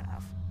first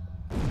half.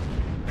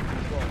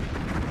 Cool.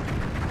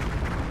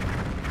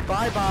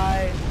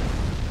 Bye-bye.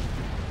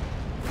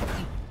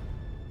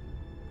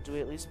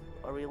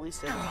 Are we at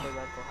least able to play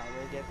Radical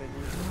Highway again? Maybe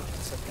we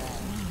can set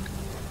that.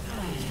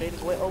 He's fading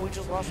away. Oh, we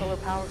just lost all our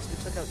power because we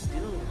took out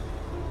Doom.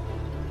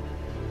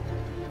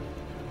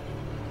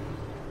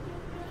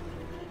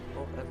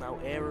 Oh, and now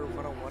error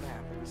 101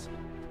 happens.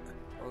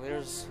 Oh,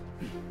 there's...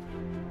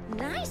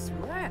 Nice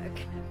work.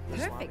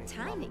 There's Perfect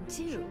Sonic. timing,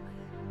 too.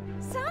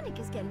 Sonic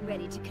is getting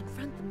ready to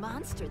confront the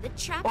monster that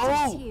trapped Oh!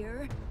 us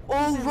here. Oh,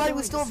 I'm right, we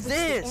going still to have switch the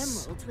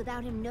this! emeralds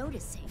without him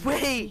noticing.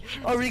 Wait!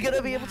 have Are we to gonna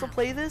do be able to now.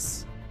 play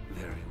this?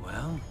 Very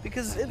well.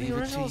 Because I in the leave it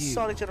to original you.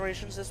 Sonic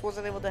generations, this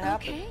wasn't able to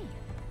happen. Okay,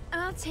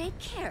 I'll take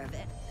care of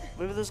it.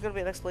 Maybe there's gonna be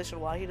an explanation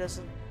why he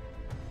doesn't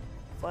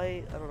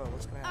fight. I don't know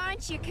what's gonna happen.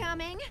 Aren't you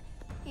coming?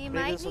 You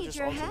Maybe might this will need just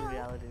your alter the help.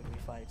 reality when he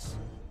fights.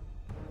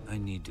 I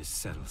need to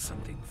settle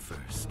something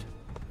first.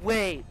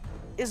 Wait,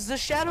 is the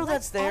shadow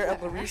that's there and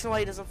the Whatever. reason why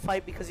he doesn't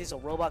fight because he's a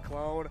robot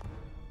clone?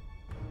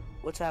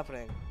 What's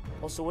happening?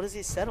 Also, what is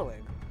he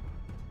settling?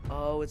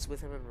 Oh, it's with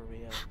him and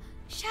Maria.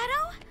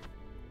 Shadow?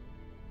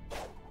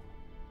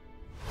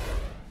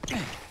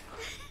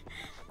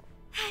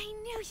 I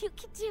knew you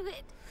could do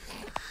it.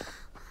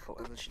 Oh,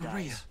 and then she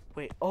Maria. dies.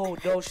 Wait, oh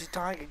no, she's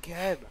dying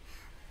again.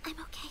 I'm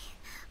okay.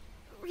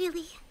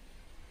 Really.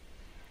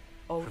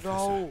 Oh Professor.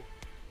 no.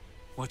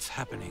 What's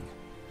happening?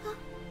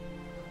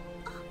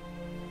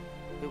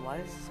 Wait, why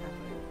is this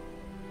happening?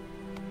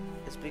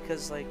 It's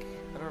because, like,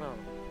 I don't know.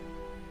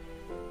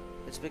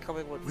 It's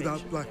becoming what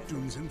Without Fate Black should be.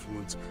 Doom's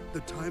influence,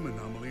 the time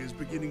anomaly is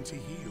beginning to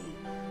heal.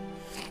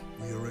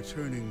 We are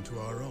returning to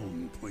our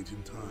own point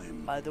in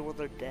time. Either when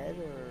they're dead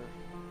or...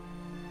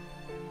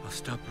 I'll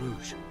stop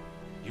Rouge.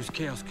 Use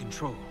Chaos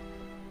Control.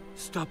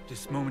 Stop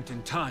this moment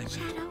in time.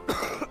 Shadow?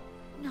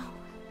 No.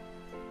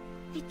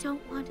 I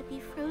don't want to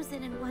be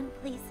frozen in one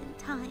place in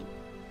time.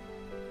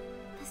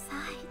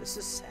 Besides, This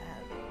is sad.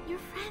 your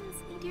friends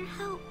need your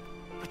help.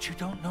 But you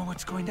don't know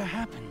what's going to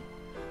happen.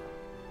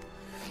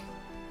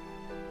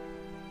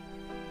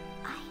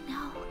 I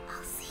know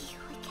I'll see you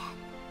again.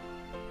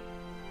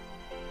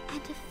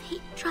 And if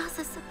fate draws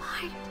us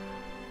apart,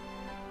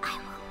 I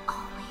will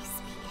always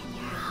be in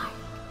your heart.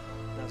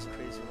 That was a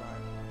crazy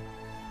line.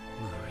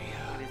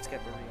 Maria. We need to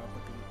get Maria on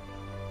the beat.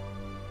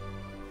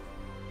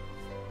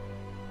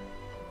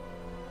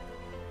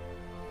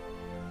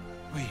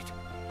 Wait.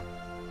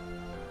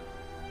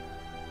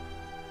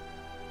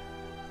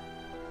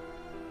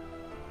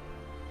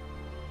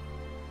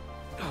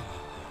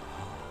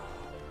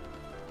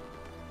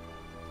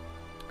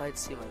 I'd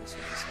see why this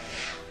was sad.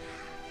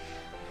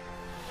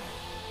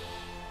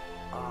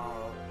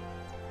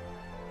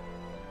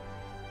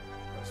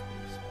 Must be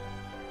sad.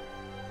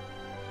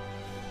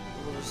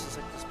 Oh, there's just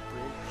like this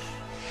bridge.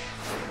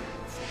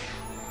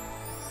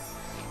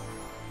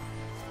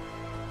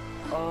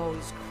 Oh,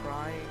 he's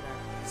crying.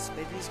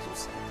 Maybe he's too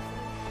sad.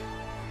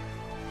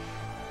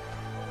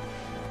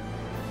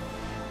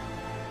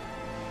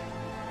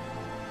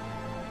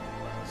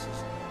 Wow, this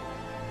is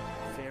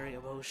very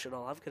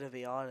emotional. I'm gonna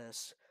be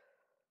honest.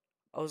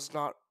 I was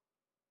not.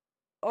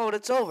 Oh, and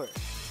it's over.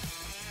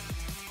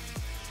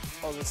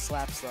 Oh, this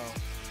slaps though.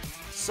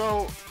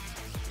 So,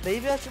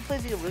 Maybe I should play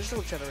the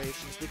original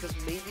generations because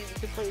maybe we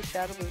could play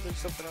Shadow, but there's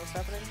something else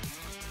happening.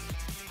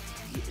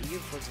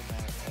 Unicorn's a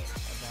mask on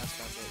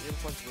it.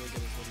 Unicorn's really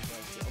good at what he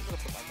does. Yeah, I'm gonna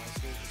put my mouse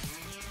here.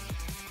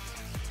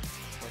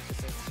 What's the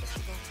thing?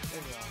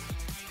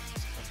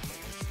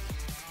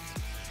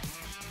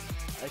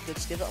 I could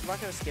skip it. I'm not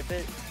gonna skip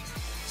it.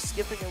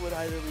 Skipping it would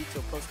either lead to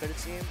a post-credit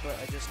scene, but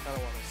I just kind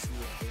of want to see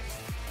it.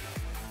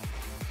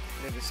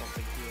 Maybe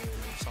something here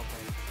or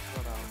something. I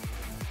don't know.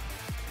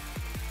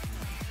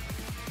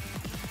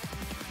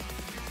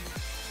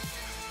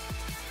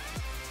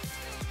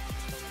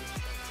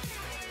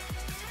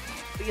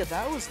 But yeah,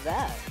 that was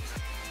that.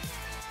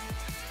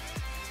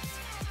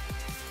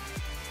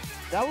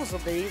 That was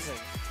amazing.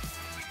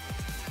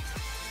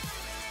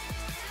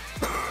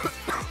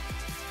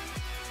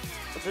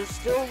 But there's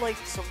still like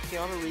some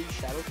Keanu Reeves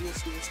Shadow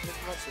DLC that's coming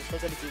out, so we're still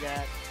gonna do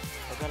that.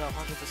 I got 100%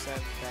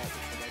 that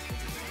for the next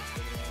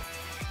video.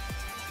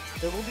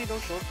 There will be no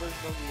short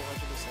version of the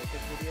 100%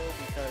 video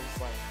because,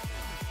 like,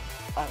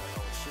 I don't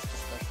know, it's just a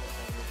special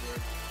kind of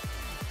weird.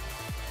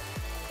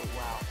 But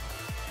wow.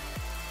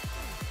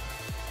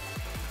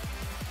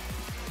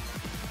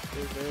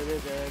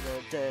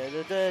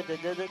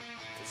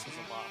 This is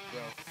a lot,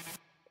 bro.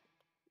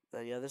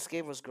 But yeah, this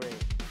game was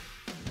great.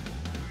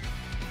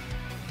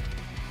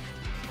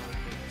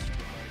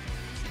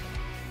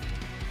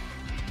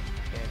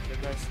 And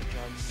congrats to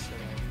John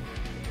Cena.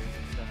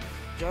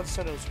 John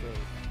Cena was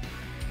great.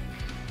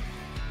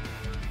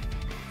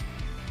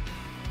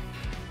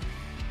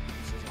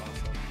 This is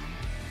awesome.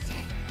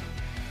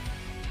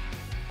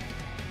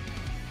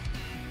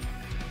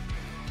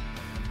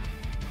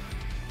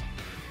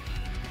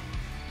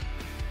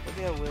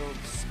 Maybe I will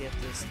skip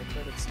this. The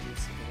credits do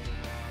seem a little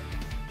long.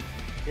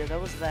 Yeah, that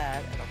was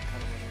that, and I'm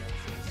kind of running out of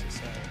things to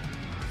say.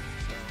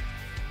 So,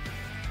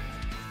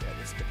 yeah,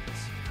 let's skip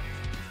this.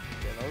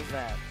 Yeah, that was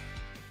that.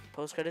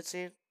 Post-credit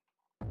scene?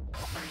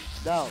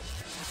 No.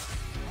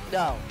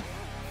 No.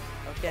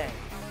 Okay.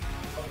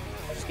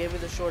 Just gave me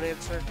the short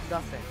answer.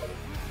 Nothing.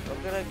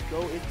 I'm gonna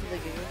go into the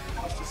game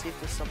just to see if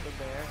there's something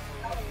there.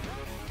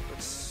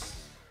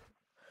 Let's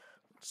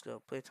go.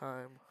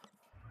 Playtime.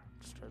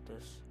 Start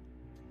this.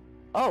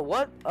 Oh,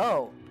 what?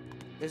 Oh.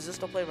 Is this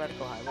to play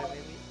Medical Highway,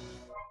 maybe?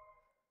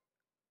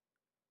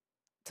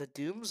 To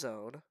Doom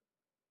Zone?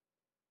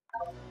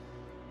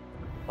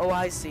 Oh,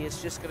 I see.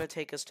 It's just gonna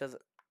take us to the...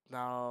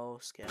 No,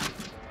 skip.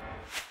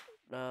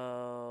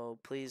 No,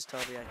 please tell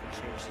me I can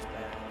change this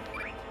back.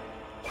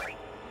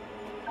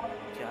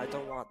 Okay, I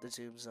don't want the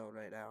Doom Zone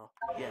right now.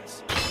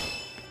 Yes.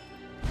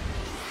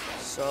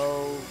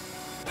 So...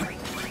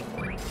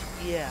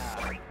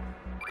 yeah.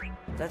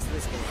 That's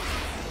this game.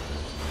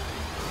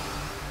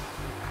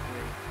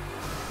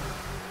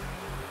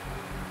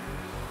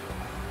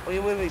 Wait.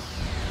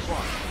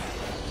 What?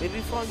 Maybe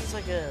Foggy's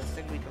like a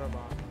thing we can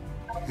unlock.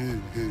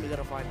 We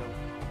gotta find him.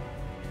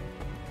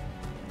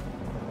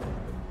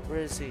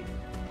 Where is he?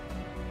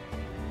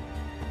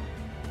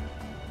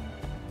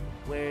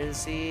 Where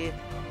is he?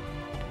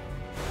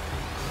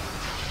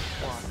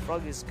 Come on,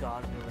 Froggy's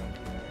gotta be around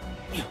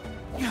here.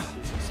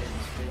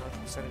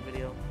 100%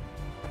 video.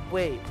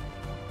 Wait,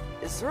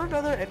 is there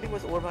another ending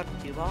with Orbot and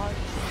Cubot?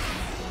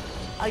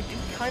 I do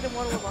kind of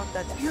want to unlock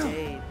that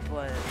today,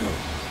 but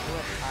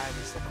what time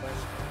is the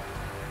question?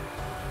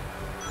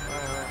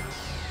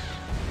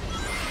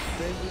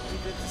 Maybe we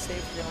did the same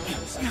thing on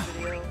the second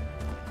video.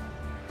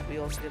 We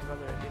also get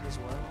another ending as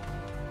well.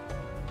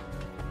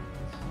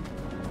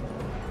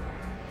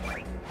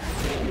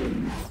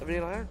 I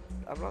mean,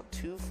 I'm not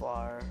too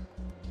far.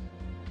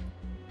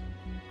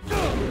 Too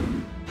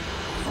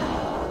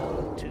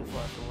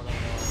far from what I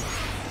want,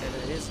 and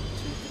it isn't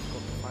too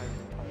difficult to find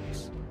the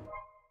parts.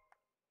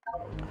 How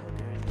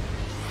dare you?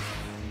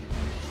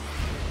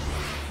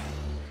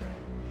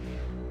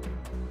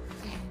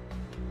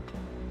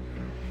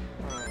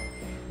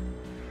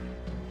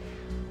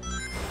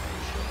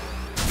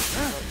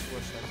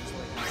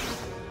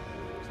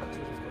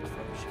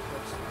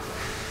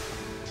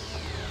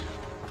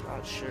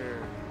 Not sure.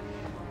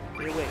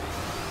 Here, wait.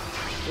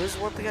 There's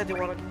one thing I do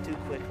want to do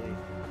quickly.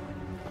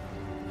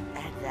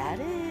 And that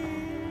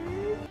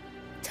is...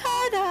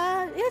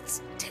 ta-da!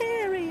 It's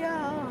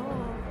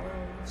Terios!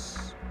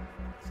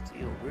 It's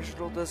the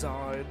original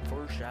design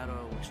for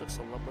Shadow, which looks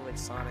a lot like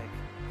Sonic.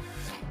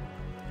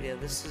 Yeah,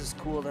 this is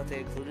cool that they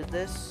included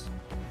this.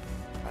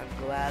 I'm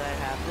glad I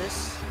have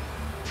this.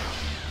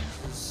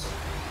 This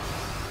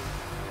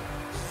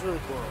is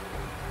really cool.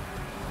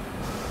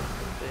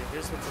 Wait,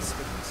 here's what this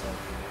skin looks like.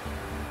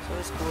 It's not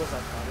as cool as I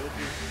thought it would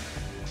be,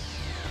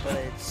 but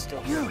it's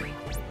still really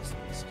cool at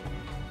least.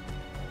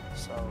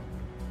 So,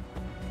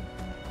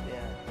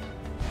 yeah.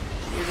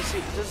 Here to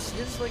see, does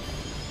his like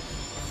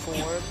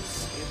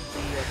forms in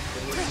the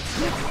ability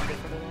stuff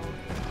different at all?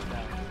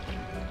 No.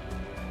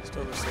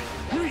 Still the same.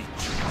 Okay.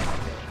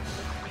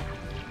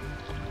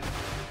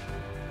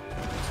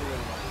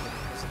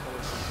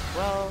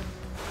 Well,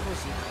 we'll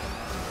see.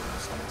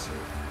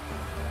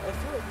 I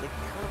feel like they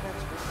kind of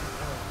match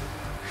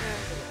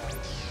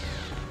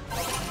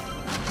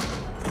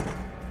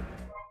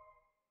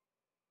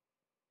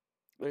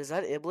with Wait, is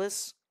that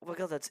Iblis? Oh my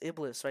god, that's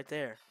Iblis right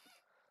there.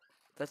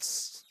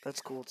 That's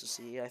cool to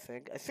see, I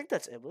think. I think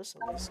that's Iblis,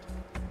 at least.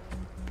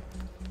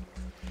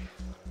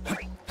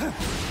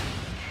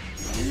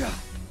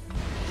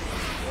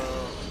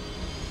 Whoa.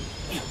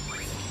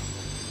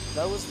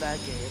 That was that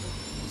game.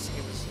 This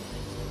game is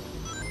amazing.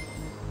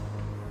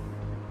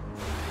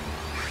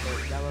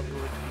 But now I'm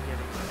going to be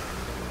getting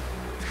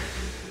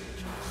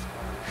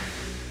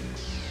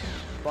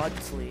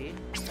Bugsley.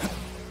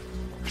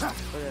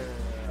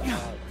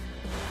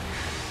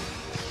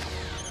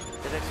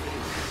 The next video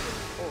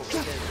is the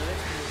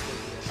next video is going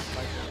to be a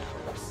fight.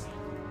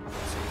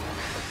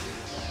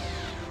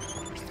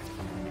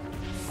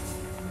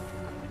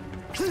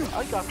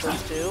 I got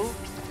those two.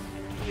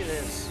 Look at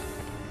this.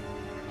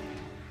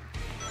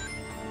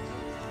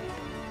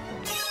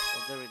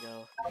 Oh, there we go.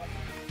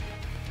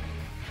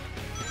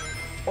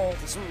 Oh,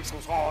 this move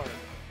goes hard.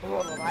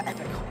 Oh, my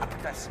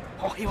epicness.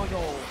 Oh, here we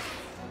go.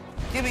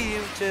 Give me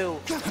you two.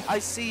 I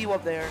see you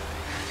up there.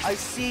 I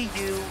see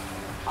you.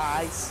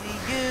 I see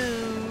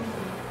you.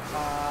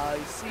 I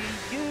see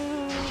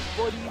you,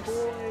 buddy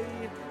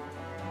boy.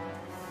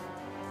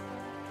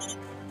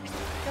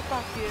 Get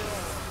back here.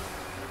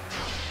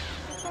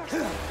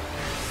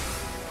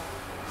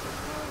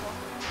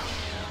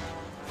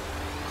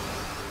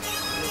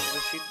 Here's the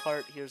machine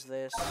part. Here's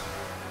this.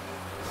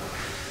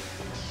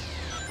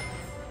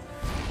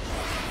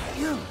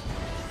 You.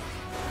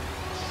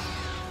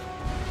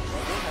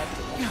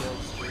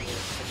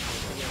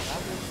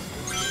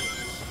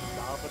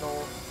 Phenomenal,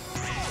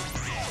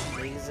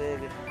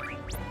 amazing,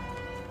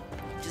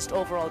 just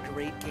overall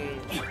great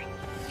game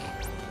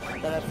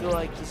that I feel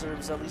like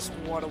deserves at least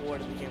one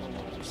award in the Game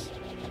Awards.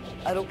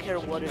 I don't care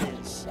what it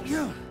is,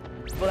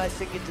 but I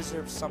think it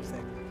deserves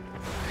something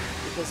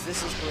because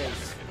this is great.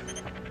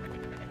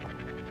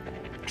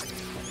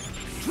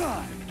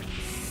 Try.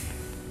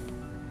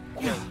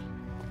 Yeah.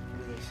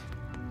 Look at this.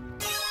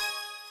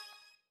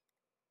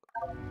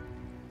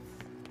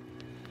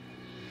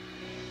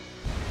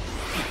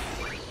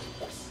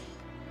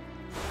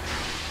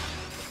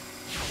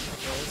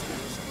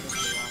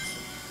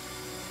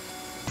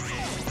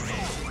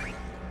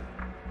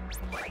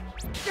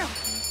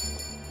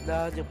 I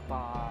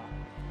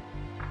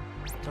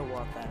don't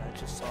want that. I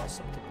just saw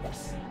something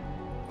else.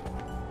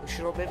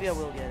 Sure, maybe I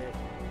will get it.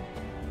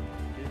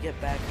 You get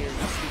back here, you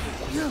stupid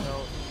music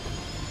note.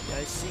 Yeah,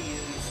 I see you,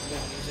 you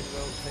stupid music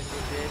note thing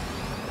you did.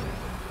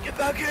 Get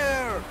back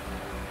here!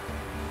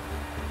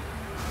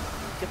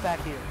 Get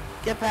back here.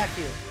 Get back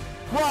here.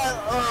 What?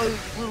 Oh, you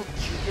little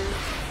juker.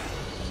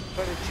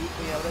 Trying to juke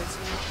me out, I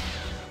see.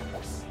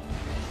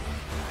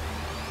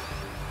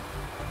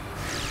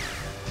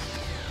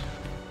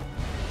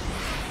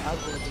 I'm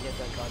going to get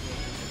that goddamn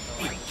music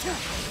note.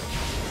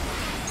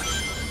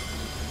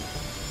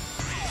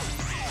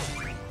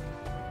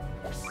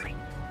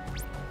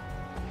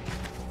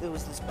 It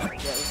was this bell. Yeah, it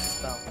was this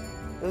bell.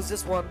 It was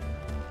this one.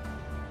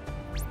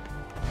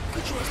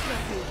 Get your ass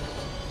back here.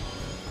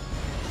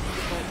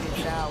 Get back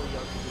here now,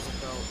 young music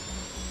note.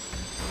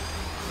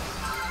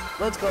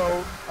 Let's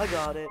go. I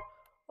got it.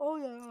 Oh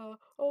yeah.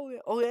 Oh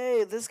yeah. Oh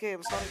hey, this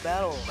game, Sonic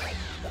Battle.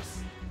 That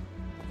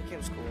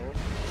game's cool.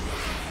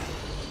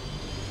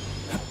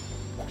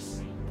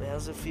 But how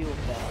does it feel,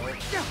 Battle?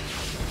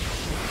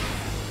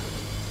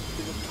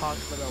 People talk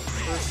about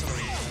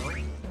personally,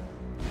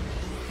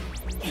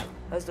 you know?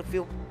 How does it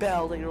feel,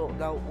 Belle, that you're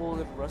now old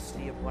and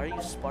rusty, and why are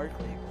you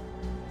sparkling?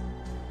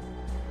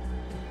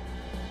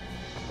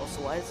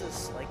 Also, why is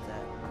this like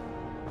that?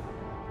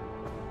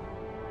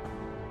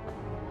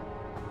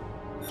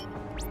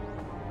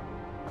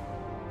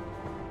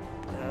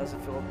 And how does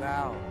it feel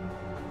now?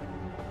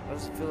 How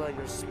does it feel like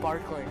you're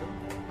sparkling,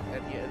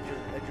 and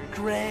you're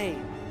gray,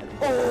 and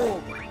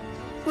old?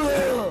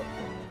 Ugh.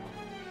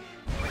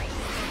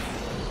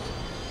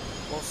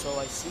 Also,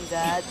 I see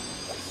that.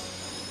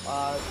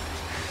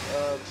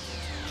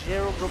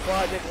 Gerald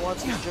Robotnik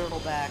wants his journal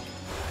back.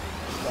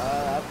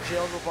 I'm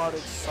Gerald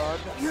Robotnik's son.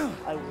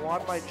 I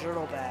want my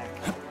journal back.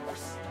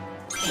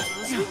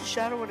 Does this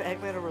Shadow and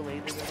Eggman are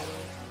related in a way?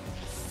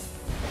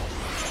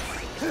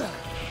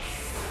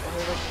 Are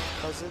they like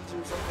cousins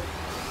or something?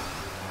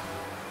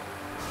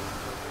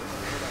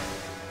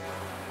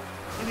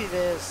 Give me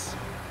this.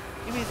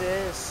 Give me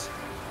this.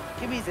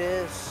 Give me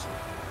this.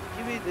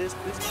 Give me this.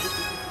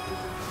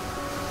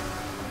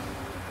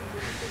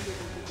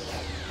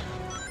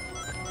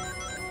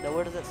 Now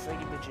where did that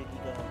thingy-majiggy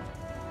go?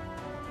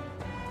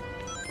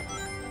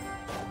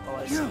 Oh,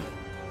 I see it.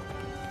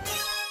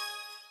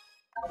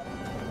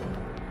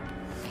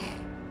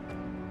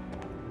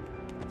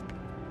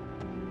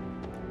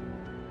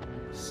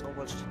 So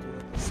much to do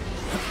in this game.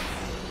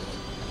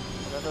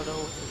 And I don't know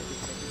what to do.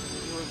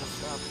 You were to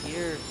stop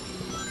here.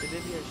 Maybe I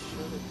should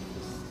have.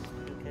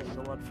 You can't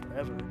go on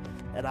forever.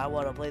 And I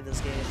want to play this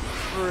game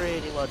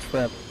pretty much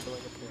forever until I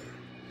can play it.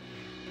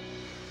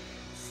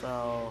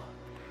 So...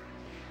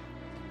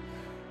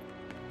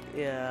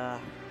 yeah.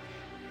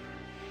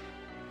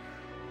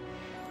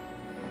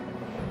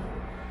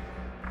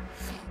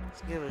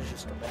 This game is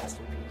just a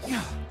masterpiece.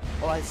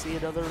 Oh, I see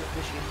another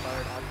machine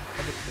card. I'm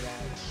coming for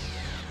that.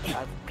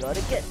 I'm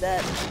gonna get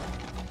that.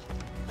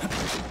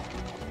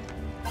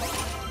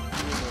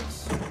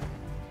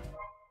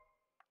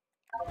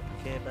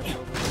 Okay, back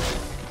over there.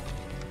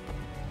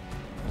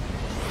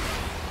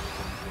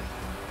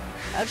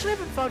 Actually, I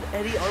haven't found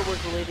any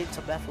artwork relating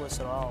to Mephiles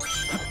at all.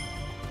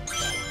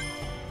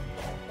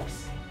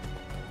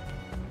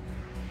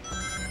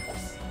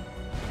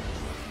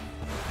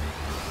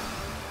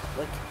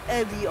 Like,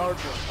 any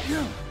artwork.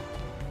 Yeah.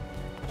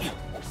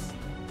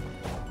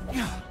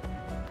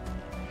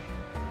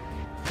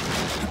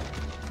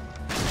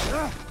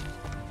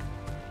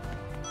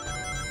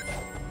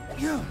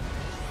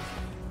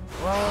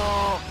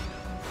 Whoa!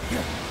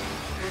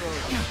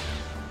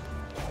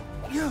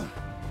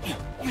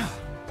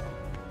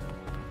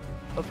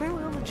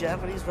 Apparently on the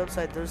Japanese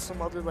website there's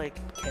some other like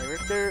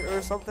character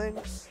or something.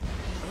 I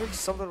heard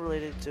something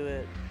related to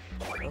it.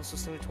 I also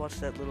started to watch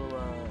that little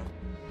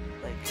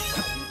like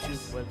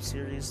YouTube web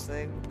series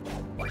thing.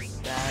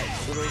 That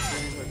little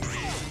series like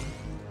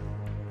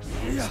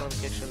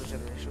Sonic X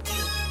Generation.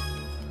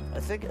 I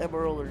think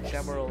Emerald or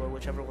Gemerald or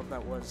whichever one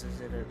that was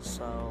is in it,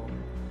 so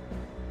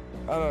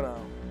I don't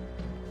know.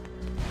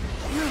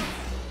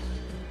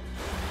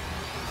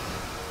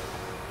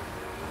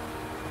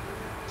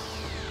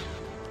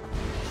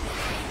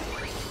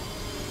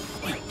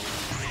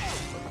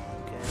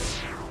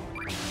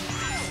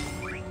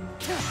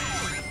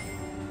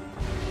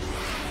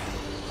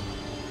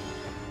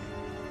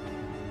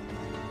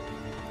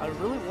 I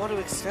really want to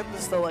extend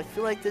this though. I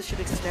feel like this should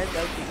extend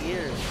out the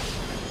years.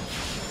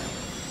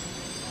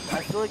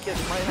 I feel like it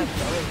might have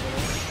done it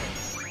though.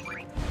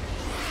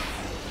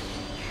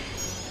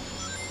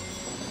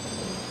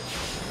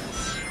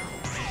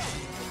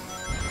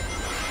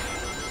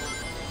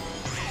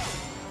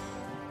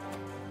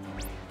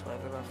 Do I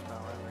have enough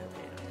now? I might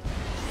be.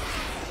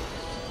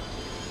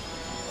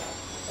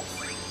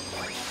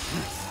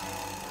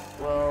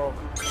 Well,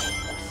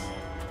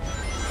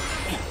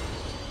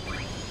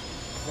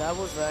 that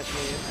was that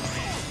game.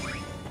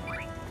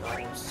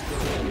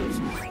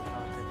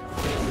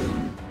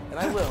 And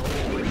I will.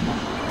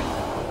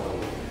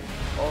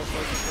 Also, I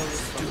just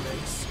noticed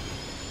something.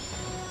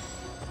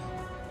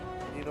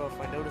 And you know, if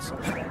I notice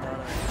something, I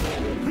gotta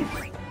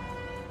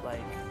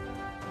like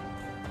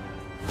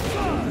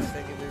the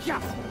thing in this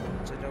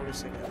to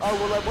noticing it. Oh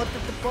well, I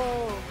wanted the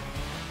ball.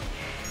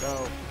 No,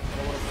 I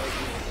don't want to play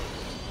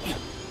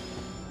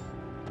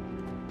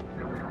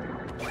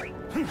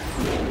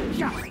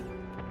you.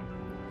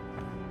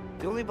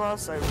 The only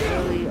boss I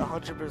really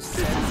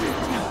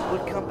 100%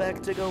 would come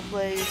back to go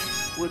play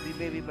would be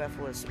maybe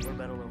Mephiles or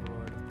Metal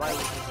Overlord. My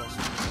was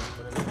also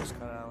good, but it was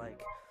kind of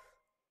like,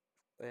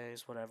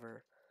 it's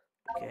whatever.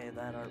 Okay,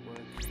 that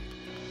artwork.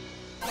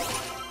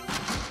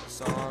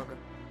 Song.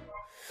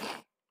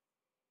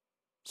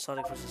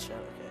 Sonic vs.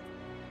 Shadow,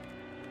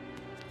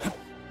 okay.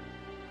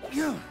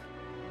 Yeah.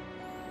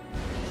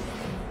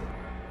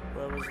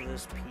 What was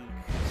this peak?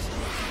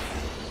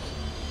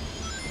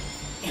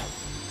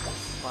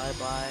 Bye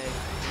bye,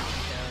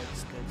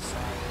 parents, good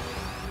sire.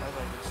 Bye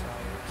bye, good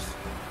sires.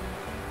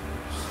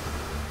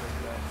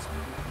 Regrets,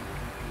 poopy,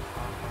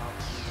 haha,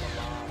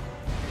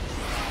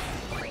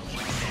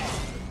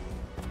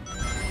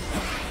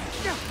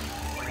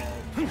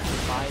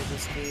 buy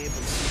this game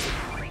and see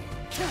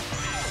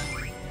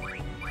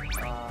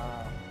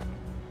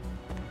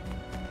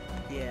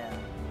yeah.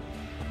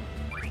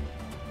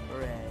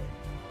 Hooray.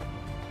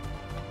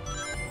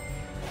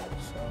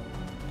 So,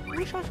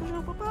 we shall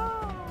bye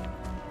bye.